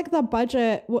like what's like the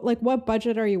budget? What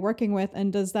budget are you working with,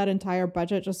 and does that entire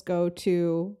budget just go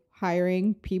to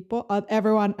hiring people,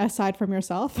 everyone aside from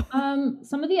yourself?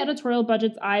 Some of the editorial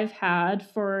budgets I've had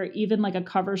for even like a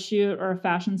cover shoot or a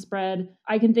fashion spread,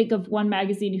 I can think of one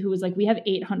magazine who was like, we have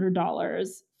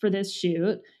 $800 for this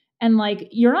shoot. And like,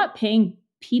 you're not paying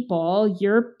people,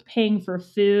 you're paying for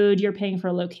food, you're paying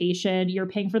for location, you're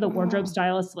paying for the wardrobe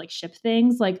stylist to like ship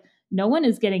things. Like no one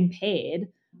is getting paid.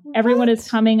 What? Everyone is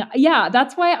coming. Yeah.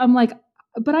 That's why I'm like,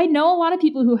 but I know a lot of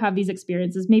people who have these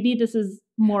experiences. Maybe this is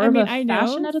more of a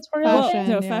fashion editorial.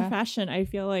 Fashion. I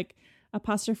feel like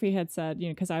Apostrophe had said,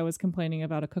 because I was complaining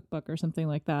about a cookbook or something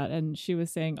like that, and she was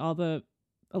saying a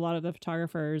lot of the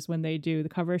photographers, when they do the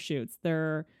cover shoots,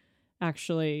 they're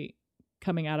actually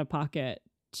coming out of pocket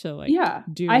to like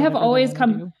do. I have always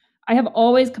come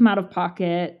out of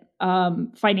pocket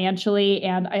financially,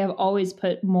 and I have always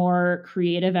put more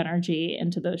creative energy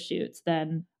into those shoots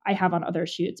than I have on other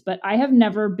shoots. But I have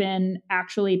never been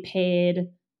actually paid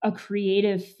a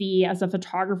creative fee as a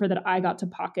photographer that I got to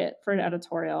pocket for an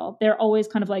editorial. They're always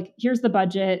kind of like, here's the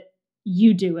budget,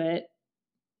 you do it,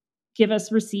 give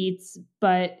us receipts.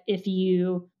 But if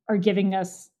you are giving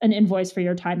us an invoice for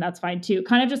your time, that's fine too.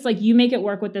 Kind of just like, you make it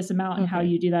work with this amount, and how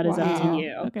you do that is up to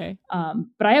you. Okay.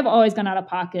 But I have always gone out of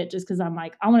pocket just because I'm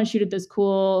like, I want to shoot at this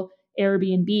cool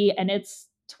Airbnb and it's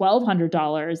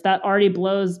 $1,200. That already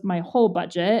blows my whole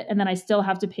budget. And then I still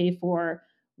have to pay for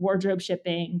wardrobe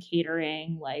shipping,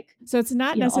 catering, so it's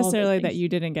not necessarily that you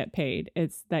didn't get paid,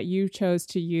 it's that you chose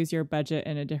to use your budget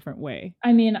in a different way.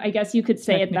 I mean, I guess you could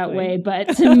say it that way, but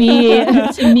to me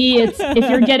it's, if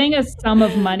you're getting a sum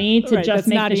of money to just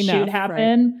make the shoot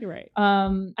happen, right.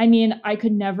 I mean, I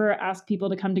could never ask people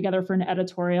to come together for an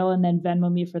editorial and then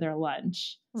Venmo me for their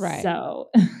lunch, right? So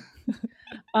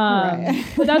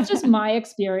but that's just my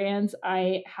experience.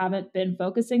 I haven't been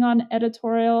focusing on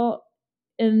editorial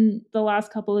in the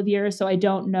last couple of years, so I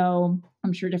don't know.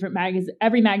 I'm sure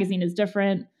every magazine is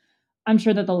different. I'm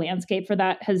sure that the landscape for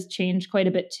that has changed quite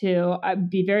a bit too. I'd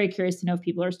be very curious to know if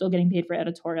people are still getting paid for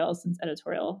editorials, since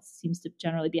editorial seems to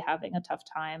generally be having a tough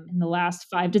time in the last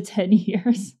 5 to 10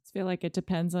 years. I feel like it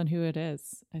depends on who it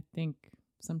is. I think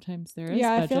sometimes there is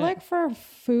Yeah, budget. I feel like for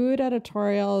food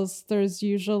editorials, they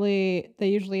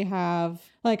usually have,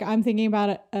 like, I'm thinking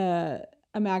about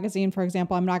a magazine, for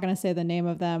example. I'm not going to say the name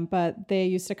of them, but they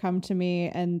used to come to me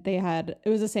and it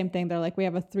was the same thing. They're like, we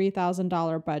have a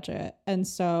 $3,000 budget. And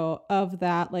so of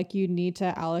that, like, you need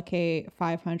to allocate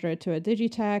 500 to a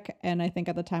digitech. And I think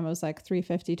at the time it was like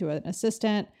 350 to an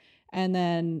assistant, and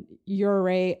then your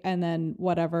rate, and then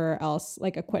whatever else,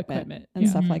 like equipment and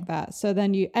stuff like that. So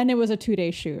then and it was a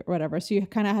 2-day shoot or whatever. So you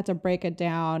kind of had to break it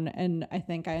down. And I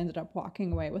think I ended up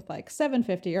walking away with like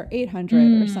 750 or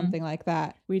 800 or something like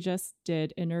that. We just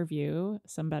did interview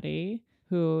somebody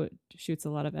who shoots a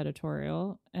lot of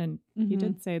editorial, and he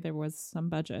did say there was some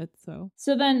budget. So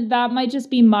then that might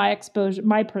just be my exposure,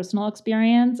 my personal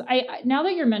experience. I now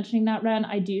that you're mentioning that, Ren,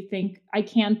 I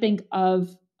can think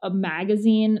of a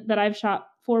magazine that I've shot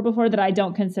for before that I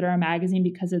don't consider a magazine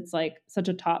because it's like such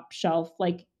a top shelf,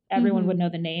 like everyone would know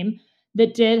the name,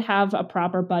 that did have a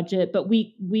proper budget, but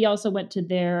we also went to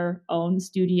their own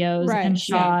studios and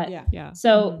shot. Yeah.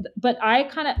 So, but I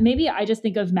kind of, maybe I just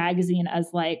think of magazine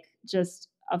as like just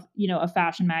a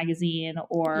fashion magazine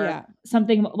or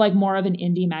something like more of an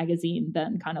indie magazine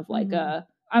than kind of like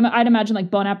I'd imagine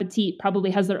like Bon Appetit probably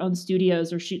has their own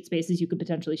studios or shoot spaces you could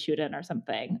potentially shoot in or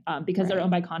something, because they're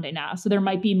owned by Condé Nast. So there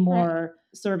might be more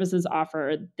services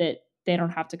offered that they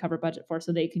don't have to cover budget for,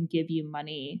 so they can give you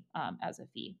money as a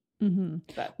fee.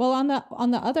 Well, on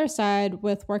the other side,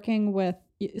 with working with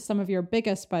some of your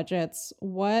biggest budgets,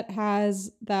 what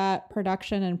has that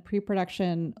production and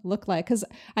pre-production look like? Because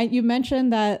you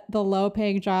mentioned that the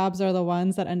low-paying jobs are the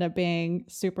ones that end up being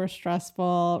super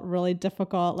stressful, really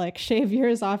difficult, like shave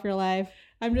years off your life.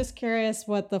 I'm just curious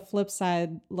what the flip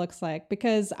side looks like,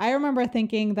 because I remember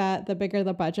thinking that the bigger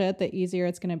the budget, the easier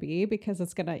it's going to be, because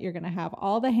you're going to have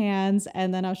all the hands.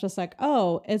 And then I was just like,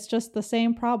 oh, it's just the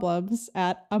same problems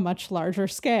at a much larger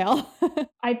scale.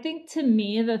 I think to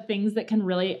me, the things that can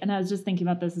really, and I was just thinking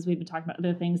about this as we've been talking about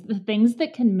other things, the things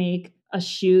that can make a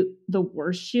shoot the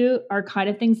worst shoot are kind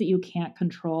of things that you can't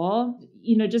control.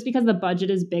 Just because the budget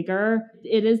is bigger,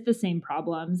 it is the same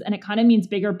problems. And it kind of means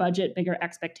bigger budget, bigger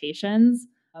expectations.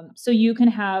 So you can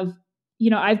have,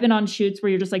 I've been on shoots where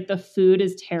you're just like, the food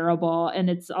is terrible and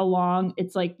it's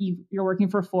like you're working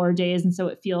for 4 days. And so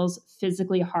it feels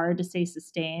physically hard to stay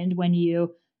sustained when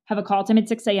you have a call time at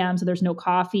 6 a.m. So there's no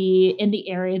coffee in the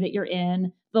area that you're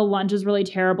in. The lunch is really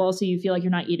terrible. So you feel like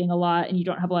you're not eating a lot and you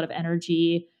don't have a lot of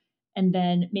energy. And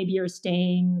then maybe you're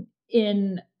staying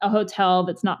in a hotel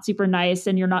that's not super nice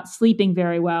and you're not sleeping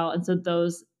very well. And so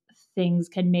those things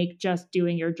can make just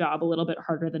doing your job a little bit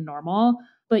harder than normal.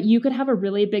 But you could have a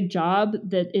really big job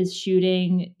that is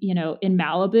shooting, in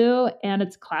Malibu, and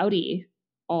it's cloudy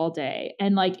all day.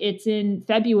 And like it's in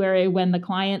February when the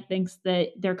client thinks that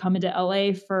they're coming to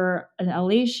LA for an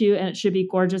LA shoot and it should be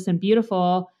gorgeous and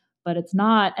beautiful, but it's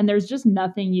not. And there's just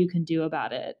nothing you can do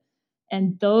about it.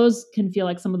 And those can feel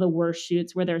like some of the worst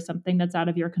shoots where there's something that's out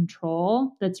of your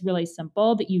control that's really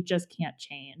simple that you just can't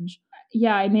change.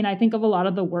 Yeah, I mean, I think of a lot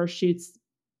of the worst shoots,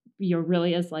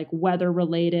 really as like weather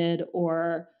related,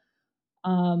 or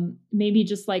maybe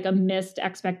just like a missed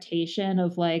expectation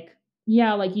of like,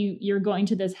 like you're going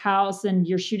to this house and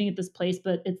you're shooting at this place,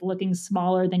 but it's looking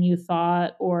smaller than you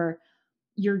thought, or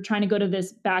you're trying to go to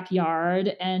this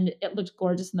backyard and it looked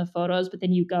gorgeous in the photos, but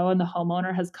then you go and the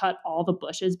homeowner has cut all the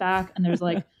bushes back and there's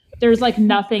like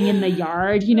nothing in the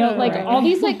yard, all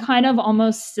these like kind of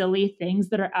almost silly things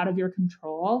that are out of your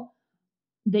control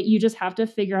that you just have to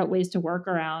figure out ways to work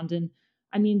around. And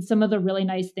I mean, some of the really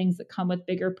nice things that come with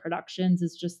bigger productions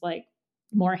is just like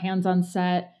more hands on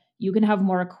set. You can have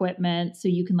more equipment so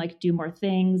you can like do more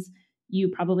things. You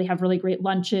probably have really great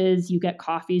lunches. You get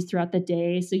coffees throughout the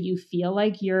day. So you feel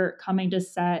like you're coming to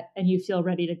set and you feel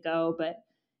ready to go, but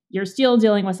you're still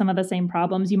dealing with some of the same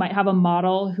problems. You might have a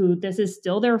model who this is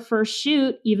still their first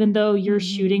shoot, even though you're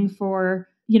shooting for,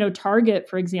 Target,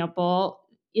 for example.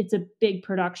 It's a big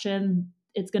production.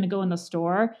 It's going to go in the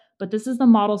store, but this is the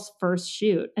model's first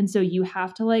shoot. And so you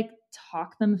have to like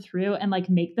talk them through and like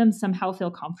make them somehow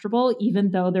feel comfortable,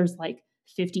 even though there's like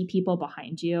 50 people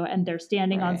behind you and they're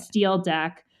standing on steel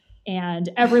deck and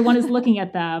everyone is looking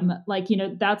at them. Like,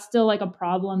 that's still like a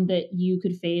problem that you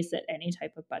could face at any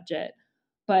type of budget.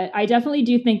 But I definitely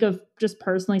do think of just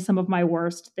personally some of my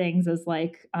worst things as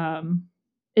like,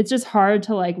 it's just hard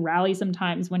to like rally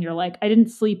sometimes when you're like, I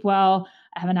didn't sleep well,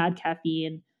 I haven't had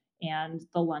caffeine, and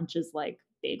the lunch is like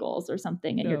bagels or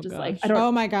something. And you're just gosh. like, I don't.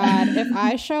 Oh my God. If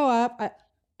I show up,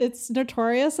 it's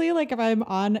notoriously like if I'm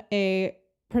on a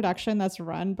production that's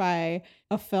run by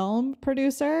a film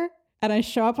producer and I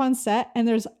show up on set and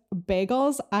there's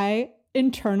bagels, I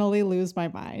internally lose my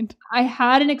mind. I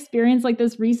had an experience like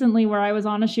this recently where I was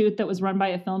on a shoot that was run by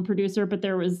a film producer, but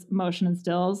there was motion and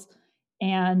stills,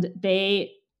 and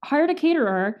they hired a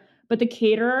caterer, but the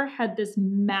caterer had this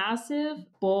massive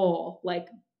bowl, like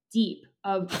deep,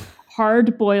 of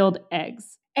hard boiled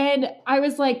eggs. And I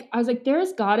was like,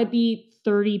 there's gotta be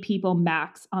 30 people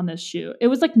max on this shoot. It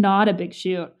was like not a big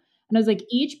shoot. And I was like,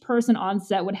 each person on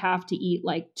set would have to eat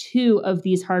like 2 of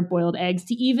these hard boiled eggs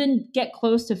to even get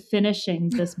close to finishing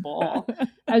this bowl.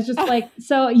 I was just like,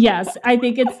 so yes, I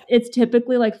think it's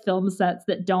typically like film sets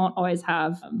that don't always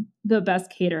have the best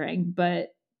catering,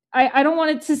 but I don't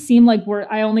want it to seem like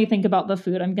I only think about the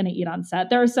food I'm going to eat on set.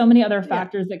 There are so many other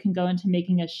factors that can go into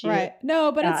making a shoot. Right. No,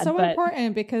 but it's so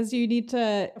important because you need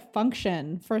to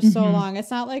function for so long. It's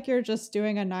not like you're just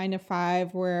doing a 9 to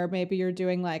 5 where maybe you're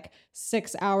doing like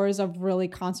 6 hours of really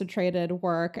concentrated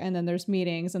work and then there's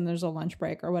meetings and there's a lunch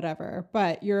break or whatever.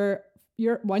 But you're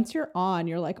once you're on,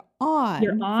 you're like on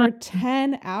for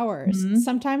 10 hours,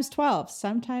 sometimes 12,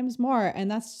 sometimes more. And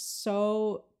that's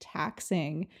so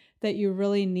taxing that you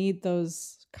really need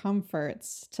those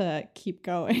comforts to keep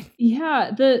going. Yeah,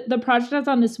 the project I was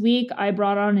on this week, I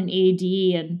brought on an AD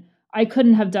and I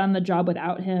couldn't have done the job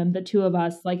without him. The two of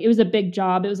us, like it was a big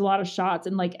job. It was a lot of shots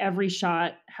and like every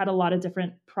shot had a lot of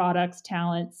different products,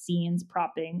 talent, scenes,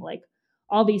 propping, like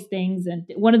all these things. And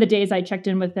one of the days I checked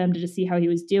in with him to just see how he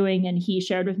was doing, and he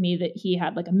shared with me that he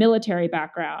had like a military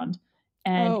background.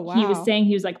 And he was saying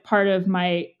he was like part of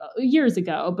my years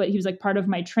ago, but he was like part of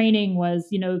my training was,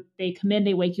 you know, they come in,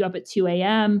 they wake you up at 2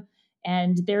 a.m.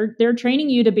 and they're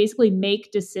training you to basically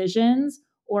make decisions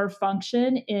or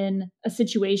function in a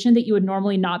situation that you would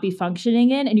normally not be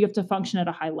functioning in. And you have to function at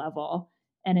a high level.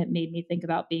 And it made me think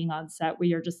about being on set where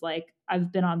you're just like,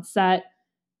 I've been on set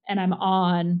and I'm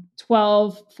on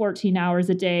 12, 14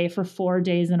 hours a day for 4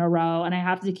 days in a row. And I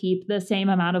have to keep the same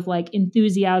amount of like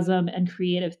enthusiasm and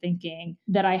creative thinking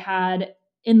that I had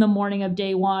in the morning of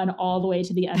day 1 all the way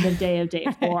to the end of day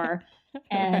 4.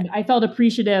 And I felt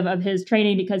appreciative of his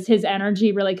training because his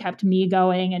energy really kept me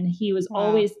going. And he was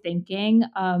always thinking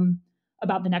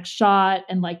about the next shot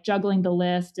and like juggling the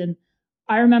list. And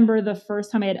I remember the first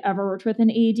time I had ever worked with an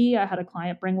AD, I had a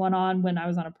client bring one on when I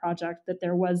was on a project that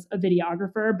there was a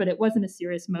videographer, but it wasn't a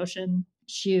serious motion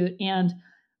shoot. And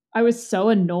I was so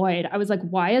annoyed. I was like,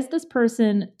 why is this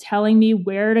person telling me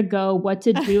where to go, what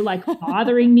to do, like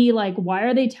bothering me? Like, why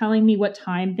are they telling me what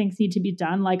time things need to be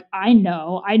done? Like, I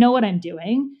know what I'm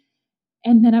doing.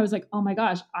 And then I was like, oh my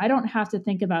gosh, I don't have to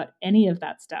think about any of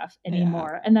that stuff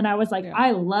anymore. And then I was like,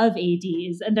 I love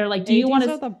ADs. And they're like, do you want to?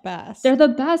 They're the best. They're the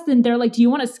best. And they're like, do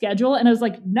you want to schedule? And I was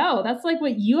like, no, that's like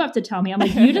what you have to tell me. I'm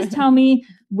like, you just tell me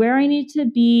where I need to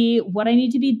be, what I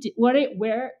need to be,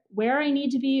 where I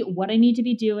need to be, what I need to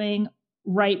be doing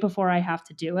right before I have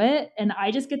to do it. And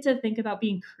I just get to think about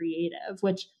being creative,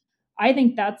 which I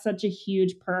think that's such a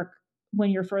huge perk when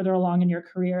you're further along in your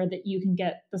career, that you can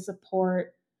get the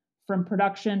support from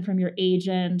production, from your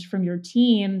agent, from your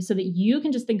team, so that you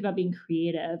can just think about being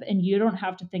creative and you don't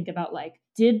have to think about like,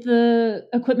 did the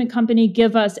equipment company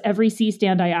give us every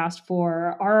C-stand I asked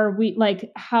for? Are we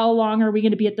like, how long are we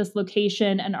going to be at this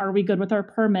location? And are we good with our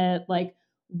permit? Like,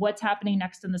 what's happening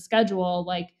next in the schedule?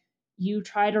 Like, you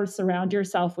try to surround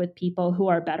yourself with people who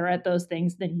are better at those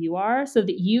things than you are, so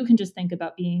that you can just think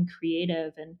about being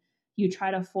creative, and you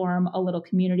try to form a little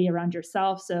community around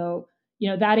yourself. So you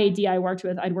know, that AD I worked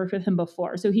with, I'd worked with him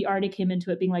before. So he already came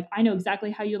into it being like, I know exactly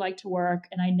how you like to work.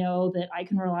 And I know that I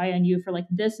can rely on you for like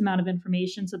this amount of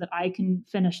information so that I can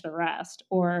finish the rest.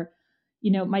 Or,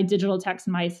 you know, my digital techs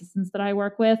and my assistants that I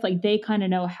work with, like they kind of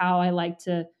know how I like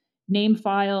to name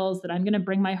files, that I'm going to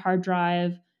bring my hard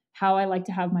drive, how I like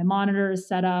to have my monitors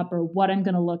set up, or what I'm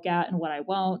going to look at and what I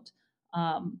won't.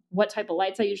 What type of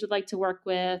lights I usually like to work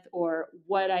with, or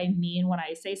what I mean when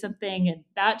I say something. And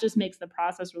that just makes the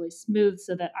process really smooth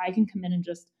so that I can come in and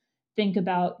just think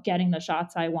about getting the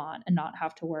shots I want and not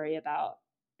have to worry about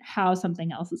how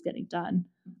something else is getting done.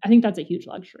 I think that's a huge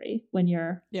luxury when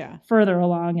you're further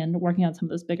along and working on some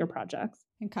of those bigger projects.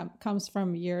 And comes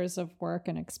from years of work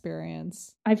and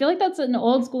experience. I feel like that's an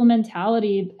old school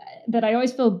mentality that I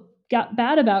always feel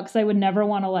bad about, because I would never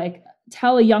want to like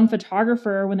tell a young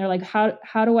photographer when they're like,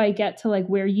 how do I get to like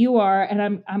where you are?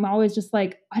 And I'm always just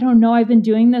like, I don't know. I've been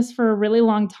doing this for a really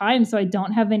long time, so I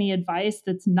don't have any advice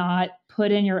that's not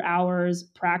put in your hours,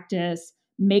 practice,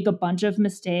 make a bunch of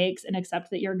mistakes, and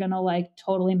accept that you're going to like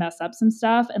totally mess up some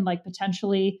stuff and like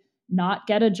potentially not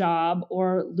get a job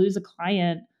or lose a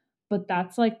client, but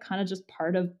that's like kind of just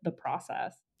part of the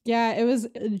process. Yeah, it was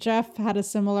Jeff had a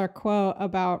similar quote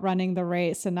about running the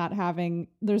race and not having,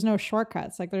 there's no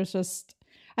shortcuts. Like there's just,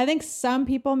 I think some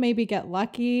people maybe get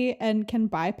lucky and can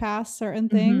bypass certain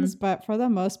things, but for the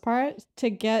most part,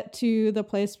 to get to the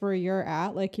place where you're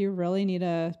at, like you really need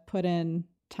to put in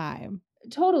time.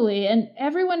 Totally. And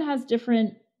everyone has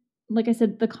different, like I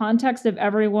said, the context of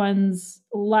everyone's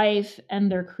life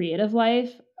and their creative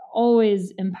life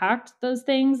always impact those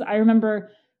things. I remember,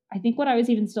 I think when I was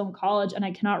even still in college, and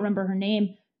I cannot remember her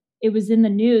name, it was in the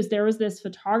news. There was this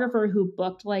photographer who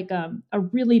booked like a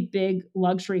really big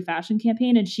luxury fashion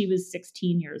campaign, and she was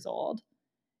 16 years old.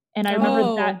 And I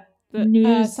remember that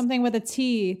news. Something with a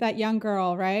T, that young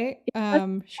girl, right? She had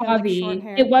like short Tavi.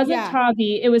 hair. It wasn't Yeah.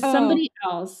 Tavi. It was somebody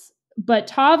else. But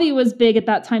Tavi was big at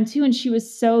that time too, and she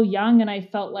was so young. And I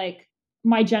felt like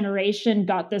my generation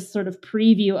got this sort of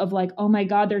preview of like, oh my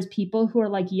God, there's people who are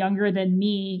like younger than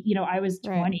me. You know, I was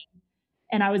 20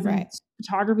 and I was in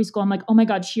photography school. I'm like, oh my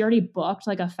God, she already booked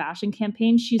like a fashion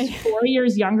campaign. She's 4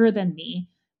 years younger than me.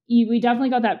 We definitely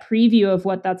got that preview of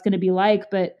what that's going to be like.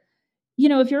 But you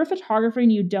know, if you're a photographer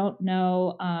and you don't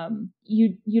know,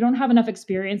 you don't have enough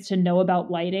experience to know about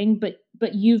lighting, but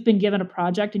you've been given a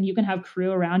project and you can have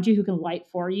crew around you who can light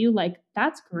for you, like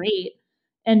that's great.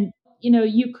 And you know,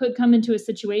 you could come into a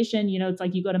situation, you know, it's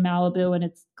like you go to Malibu and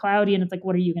it's cloudy and it's like,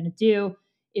 what are you going to do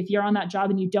if you're on that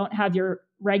job and you don't have your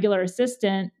regular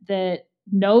assistant that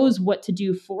knows what to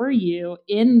do for you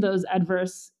in those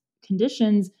adverse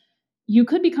conditions? You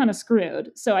could be kind of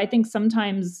screwed. So I think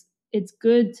sometimes it's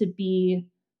good to be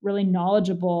really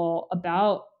knowledgeable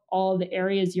about all the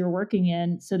areas you're working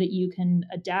in so that you can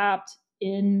adapt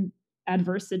in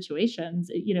adverse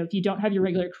situations. You know, if you don't have your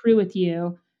regular crew with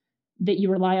you that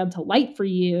you rely on to light for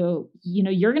you, you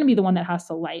know, you're going to be the one that has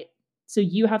to light. So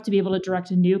you have to be able to direct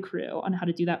a new crew on how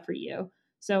to do that for you.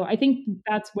 So I think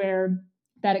that's where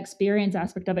that experience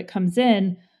aspect of it comes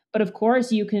in. But of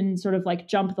course, you can sort of like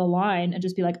jump the line and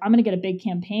just be like, I'm going to get a big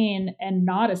campaign and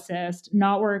not assist,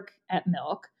 not work at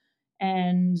Milk,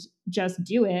 and just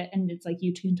do it. And it's like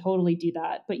you can totally do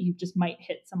that, but you just might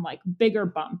hit some like bigger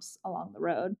bumps along the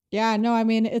road. Yeah, no, I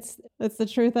mean it's the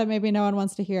truth that maybe no one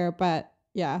wants to hear, but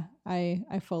yeah,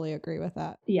 I fully agree with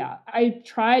that. Yeah, I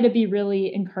try to be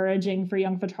really encouraging for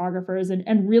young photographers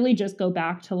and really just go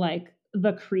back to like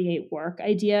the create work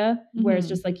idea, where it's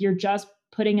just like you're just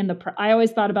putting in I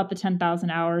always thought about the 10,000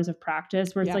 hours of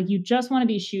practice, where it's like you just want to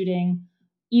be shooting,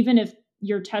 even if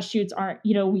your test shoots aren't,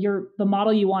 you know, the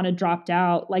model you wanted dropped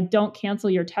out, like don't cancel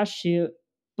your test shoot,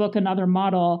 book another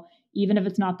model. Even if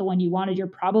it's not the one you wanted, you're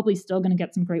probably still going to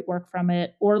get some great work from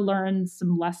it or learn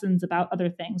some lessons about other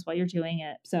things while you're doing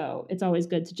it. So it's always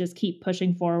good to just keep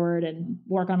pushing forward and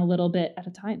work on a little bit at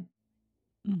a time.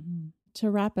 To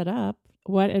wrap it up,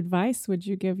 what advice would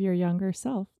you give your younger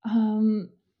self?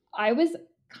 I was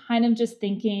kind of just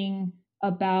thinking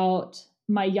about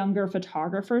my younger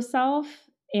photographer self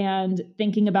and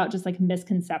thinking about just like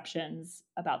misconceptions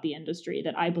about the industry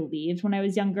that I believed when I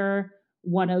was younger.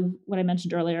 One of what I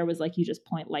mentioned earlier was like you just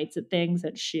point lights at things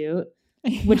and shoot,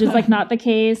 which is like not the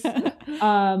case.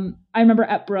 I remember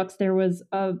at Brooks there was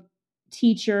a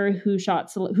teacher who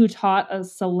taught a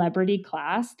celebrity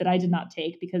class that I did not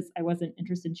take because I wasn't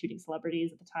interested in shooting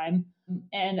celebrities at the time.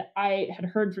 And I had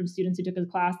heard from students who took his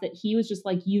class that he was just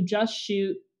like, you just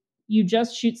shoot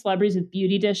celebrities with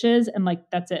beauty dishes and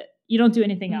like that's it. You don't do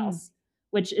anything else,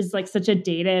 which is like such a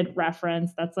dated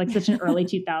reference. That's like such an early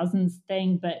 2000s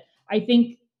thing, but I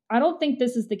don't think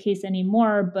this is the case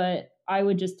anymore, but I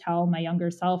would just tell my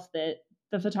younger self that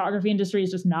the photography industry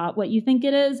is just not what you think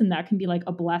it is. And that can be like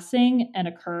a blessing and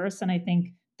a curse. And I think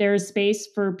there's space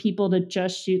for people to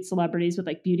just shoot celebrities with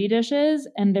like beauty dishes.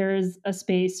 And there's a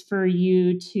space for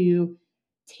you to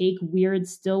take weird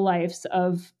still lifes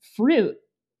of fruit.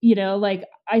 You know, like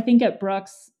I think at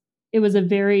Brooks, it was a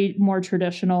very more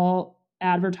traditional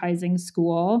advertising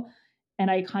school. And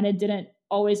I kind of didn't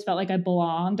always felt like I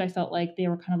belonged. I felt like they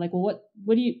were kind of like, well,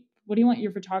 what do you want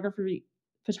your photography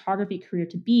career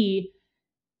to be?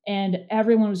 And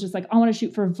everyone was just like, I want to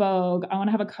shoot for Vogue. I want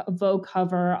to have a Vogue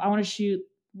cover. I want to shoot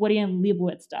what Ian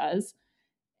Leibowitz does.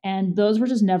 And those were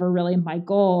just never really my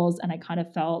goals. And I kind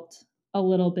of felt a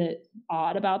little bit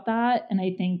odd about that. And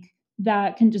I think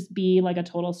that can just be like a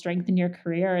total strength in your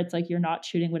career. It's like you're not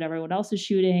shooting what everyone else is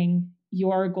shooting.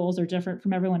 Your goals are different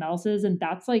from everyone else's. And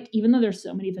that's like, even though there's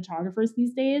so many photographers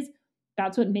these days,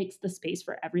 that's what makes the space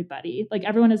for everybody. Like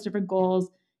everyone has different goals,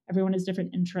 everyone has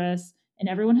different interests, and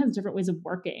everyone has different ways of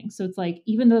working. So it's like,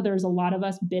 even though there's a lot of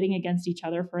us bidding against each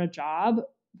other for a job,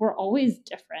 we're always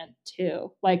different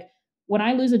too. Like when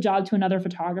I lose a job to another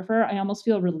photographer, I almost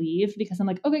feel relieved because I'm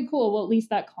like, okay, cool. Well, at least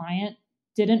that client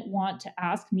didn't want to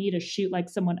ask me to shoot like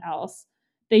someone else.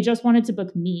 They just wanted to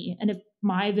book me. And if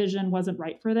my vision wasn't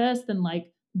right for this, then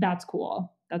like, that's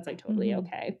cool. That's like totally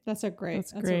okay. That's a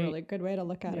really good way to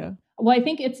look at it. Well,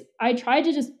 I tried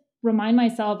to just remind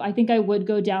myself, I think I would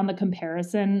go down the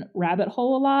comparison rabbit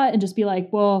hole a lot and just be like,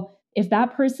 well, if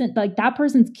that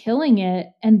person's killing it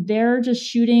and they're just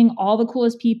shooting all the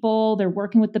coolest people, they're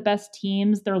working with the best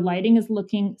teams, their lighting is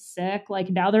looking sick, like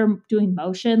now they're doing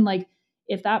motion, like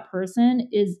if that person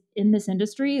is in this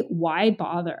industry, why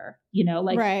bother?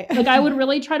 Right. Like I would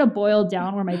really try to boil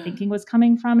down where my thinking was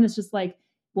coming from. And it's just like,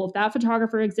 well, if that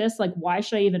photographer exists, like, why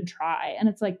should I even try? And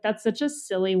it's like, that's such a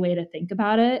silly way to think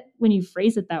about it when you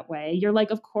phrase it that way. You're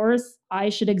like, of course I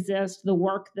should exist. The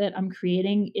work that I'm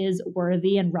creating is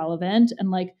worthy and relevant.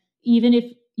 And like, even if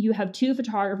you have two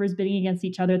photographers bidding against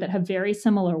each other that have very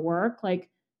similar work, like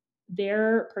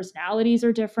their personalities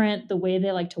are different. The way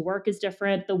they like to work is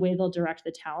different. The way they'll direct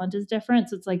the talent is different.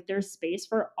 So it's like, there's space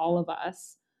for all of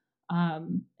us.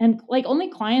 And like only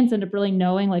clients end up really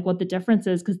knowing like what the difference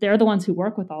is because they're the ones who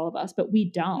work with all of us, but we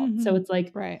don't. So it's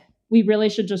like, we really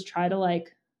should just try to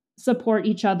like support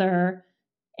each other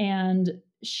and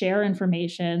share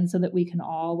information so that we can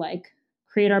all like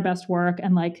create our best work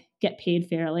and like get paid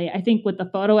fairly. I think with the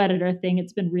photo editor thing,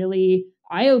 it's been really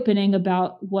eye-opening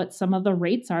about what some of the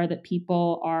rates are that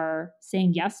people are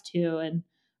saying yes to. And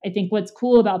I think what's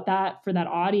cool about that for that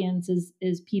audience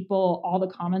is people, all the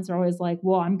comments are always like,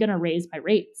 well, I'm going to raise my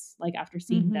rates like after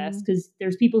seeing this, because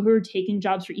there's people who are taking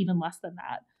jobs for even less than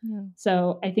that. Yeah.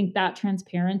 So I think that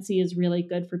transparency is really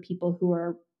good for people who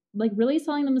are like really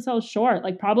selling themselves short,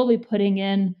 like probably putting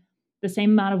in the same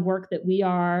amount of work that we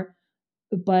are,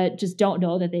 but just don't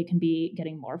know that they can be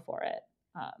getting more for it.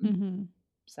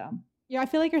 So. Yeah, I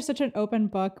feel like you're such an open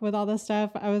book with all this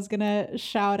stuff. I was going to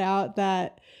shout out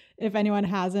that if anyone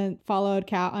hasn't followed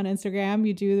Kat on Instagram,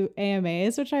 you do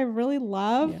AMAs, which I really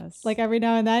love. Yes. Like every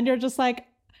now and then you're just like,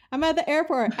 I'm at the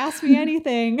airport, ask me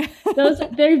anything.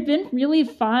 They've been really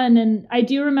fun. And I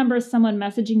do remember someone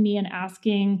messaging me and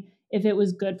asking if it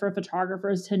was good for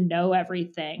photographers to know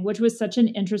everything, which was such an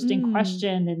interesting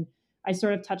question. And I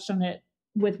sort of touched on it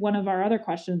with one of our other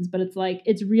questions, but it's like,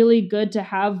 it's really good to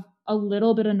have a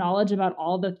little bit of knowledge about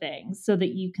all the things so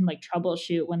that you can like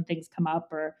troubleshoot when things come up,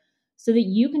 or so that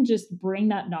you can just bring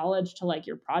that knowledge to like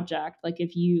your project. Like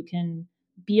if you can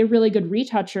be a really good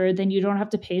retoucher, then you don't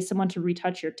have to pay someone to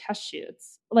retouch your test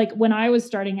shoots. Like when I was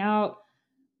starting out,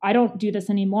 I don't do this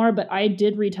anymore, but I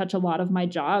did retouch a lot of my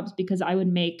jobs because I would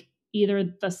make either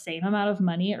the same amount of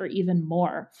money or even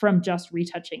more from just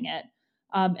retouching it.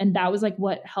 And that was like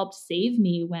what helped save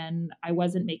me when I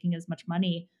wasn't making as much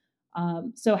money.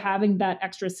 So having that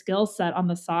extra skill set on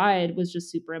the side was just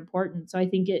super important. So I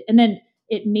think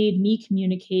it made me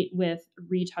communicate with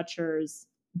retouchers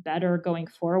better going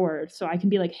forward. So I can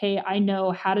be like, hey, I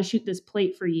know how to shoot this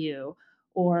plate for you,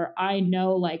 or I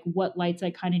know like what lights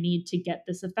I kind of need to get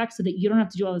this effect so that you don't have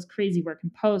to do all this crazy work in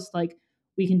post. Like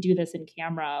we can do this in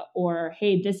camera, or,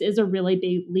 hey, this is a really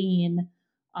big lean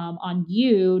on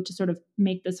you to sort of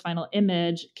make this final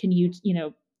image. Can you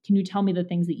tell me the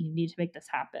things that you need to make this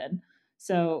happen?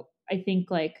 So I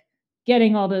think like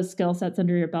getting all those skill sets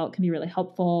under your belt can be really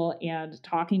helpful, and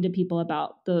talking to people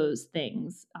about those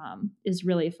things is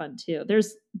really fun too.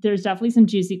 There's definitely some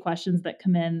juicy questions that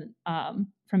come in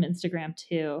from Instagram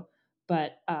too,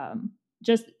 but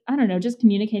just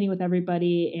communicating with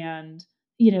everybody and,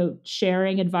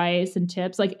 sharing advice and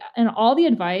tips, like, and all the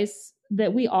advice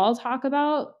that we all talk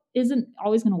about isn't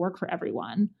always going to work for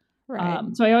everyone. Right.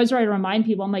 So I always try to remind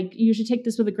people, I'm like, you should take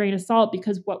this with a grain of salt,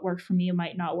 because what worked for me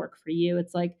might not work for you.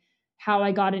 It's like how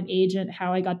I got an agent,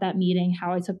 how I got that meeting,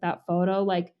 how I took that photo.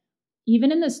 Like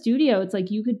even in the studio, it's like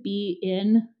you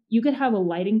could have a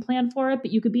lighting plan for it,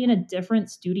 but you could be in a different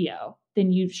studio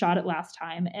than you shot it last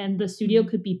time. And the studio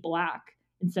could be black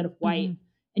instead of white,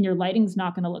 and your lighting's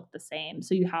not going to look the same.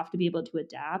 So you have to be able to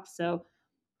adapt. So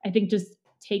I think just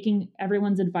taking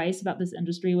everyone's advice about this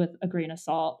industry with a grain of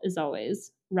salt is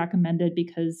always recommended,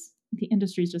 because the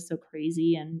industry is just so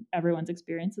crazy and everyone's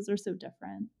experiences are so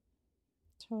different.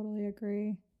 Totally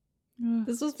agree.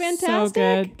 This was fantastic.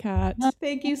 So good, Kat.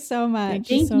 Thank you so much.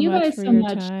 Thank you guys so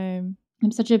much. Time.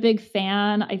 I'm such a big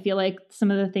fan. I feel like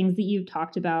some of the things that you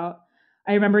talked about,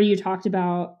 I remember you talked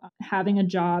about having a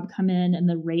job come in and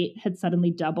the rate had suddenly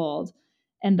doubled,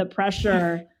 and the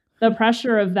pressure the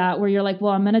pressure of that where you're like,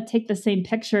 well, I'm going to take the same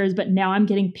pictures, but now I'm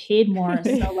getting paid more.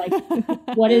 So like,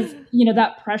 what is,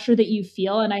 that pressure that you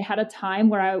feel? And I had a time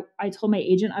where I told my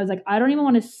agent, I was like, I don't even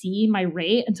want to see my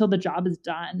rate until the job is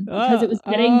done, because it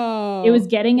was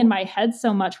getting in my head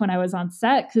so much when I was on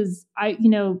set. Cause I,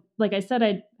 like I said,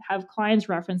 I have clients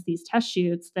reference these test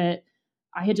shoots that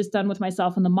I had just done with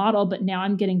myself and the model, but now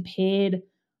I'm getting paid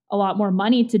a lot more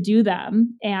money to do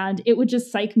them, and it would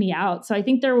just psych me out. So I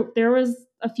think there was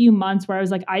a few months where I was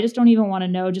like, I just don't even want to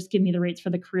know. Just give me the rates for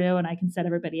the crew and I can set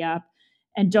everybody up,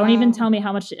 and don't even tell me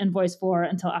how much to invoice for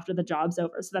until after the job's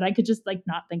over, so that I could just like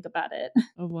not think about it.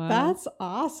 Oh, wow. That's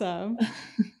awesome.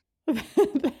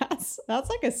 That's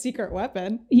like a secret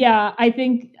weapon. Yeah,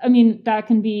 that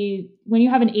can be, when you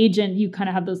have an agent, you kind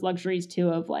of have those luxuries too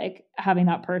of like having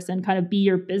that person kind of be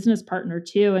your business partner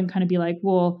too, and kind of be like,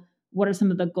 well, what are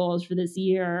some of the goals for this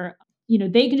year?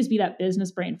 They can just be that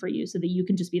business brain for you so that you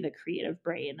can just be the creative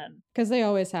brain. And because they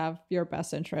always have your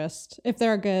best interest. If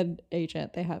they're a good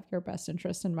agent, they have your best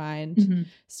interest in mind. Mm-hmm.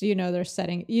 So,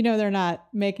 they're not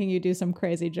making you do some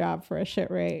crazy job for a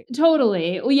shit rate.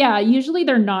 Totally. Well, yeah, usually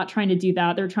they're not trying to do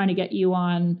that. They're trying to get you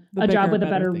on a job with a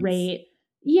better rate.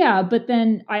 Yeah. But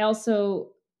then I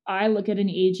look at an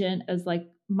agent as like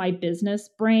my business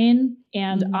brain,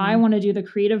 and I want to do the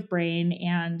creative brain,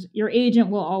 and your agent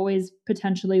will always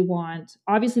potentially want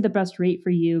obviously the best rate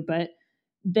for you, but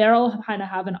they'll kind of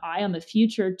have an eye on the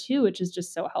future too, which is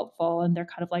just so helpful. And they're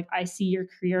kind of like, I see your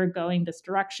career going this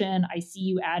direction. I see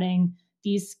you adding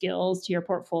these skills to your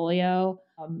portfolio.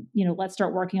 Let's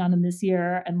start working on them this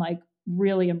year and like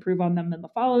really improve on them in the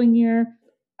following year.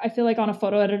 I feel like on a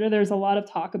photo editor, there's a lot of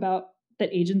talk about that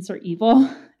agents are evil.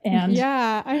 And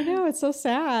yeah, I know. It's so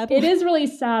sad. It is really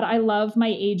sad. I love my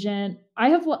agent.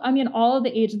 All of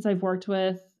the agents I've worked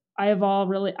with, I've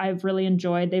really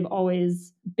enjoyed. They've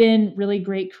always been really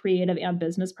great creative and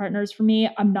business partners for me.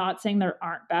 I'm not saying there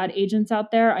aren't bad agents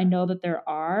out there. I know that there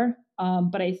are.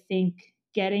 But I think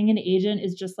getting an agent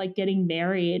is just like getting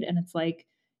married. And it's like,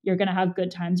 you're going to have good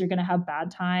times, you're going to have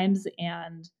bad times.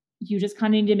 And you just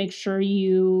kind of need to make sure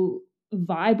you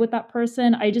vibe with that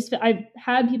person. I've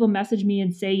had people message me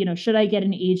and say, should I get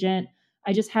an agent?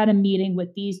 I just had a meeting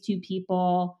with these two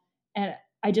people. And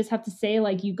I just have to say,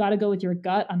 like, you got to go with your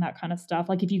gut on that kind of stuff.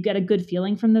 Like, if you get a good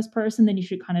feeling from this person, then you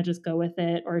should kind of just go with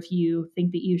it. Or if you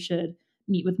think that you should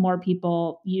meet with more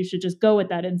people, you should just go with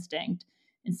that instinct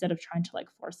instead of trying to like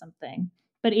force something.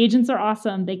 But agents are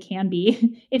awesome. They can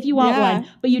be if you want one,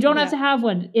 but you don't have to have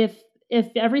one. If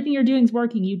everything you're doing is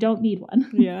working, you don't need one.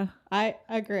 Yeah, I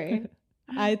agree.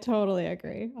 I totally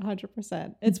agree.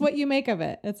 100%. It's what you make of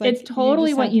it. It's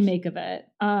totally what you make of it.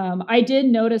 I did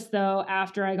notice though,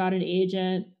 after I got an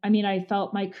agent, I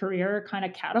felt my career kind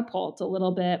of catapult a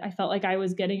little bit. I felt like I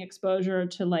was getting exposure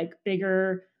to like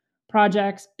bigger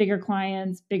projects, bigger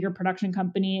clients, bigger production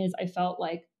companies. I felt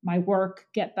like my work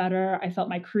get better. I felt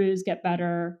my crews get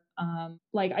better. I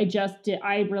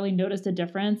really noticed a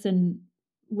difference. And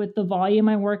with the volume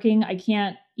I'm working, I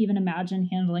can't even imagine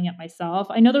handling it myself.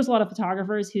 I know there's a lot of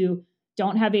photographers who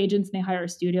don't have agents and they hire a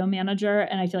studio manager.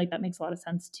 And I feel like that makes a lot of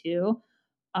sense too.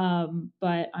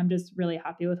 But I'm just really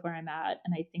happy with where I'm at.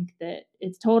 And I think that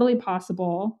it's totally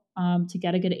possible to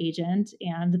get a good agent,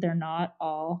 and they're not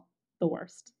all the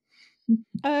worst.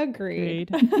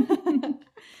 Agreed.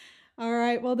 All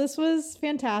right. Well, this was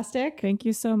fantastic. Thank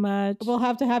you so much. We'll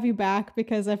have to have you back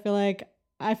because I feel like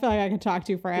I can talk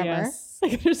to you forever. Yes.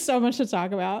 Like, there's so much to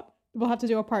talk about. We'll have to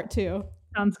do a part 2.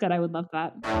 Sounds good. I would love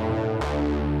that.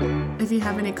 If you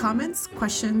have any comments,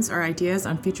 questions, or ideas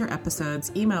on future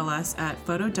episodes, email us at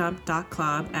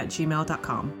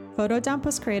photodump.club@gmail.com. Photodump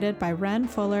was created by Ren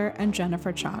Fuller and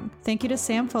Jennifer Chong. Thank you to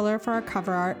Sam Fuller for our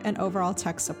cover art and overall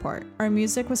tech support. Our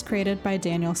music was created by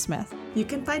Daniel Smith. You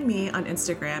can find me on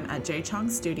Instagram at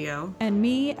jchongstudio. And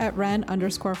me at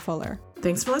Ren_Fuller.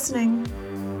 Thanks for listening.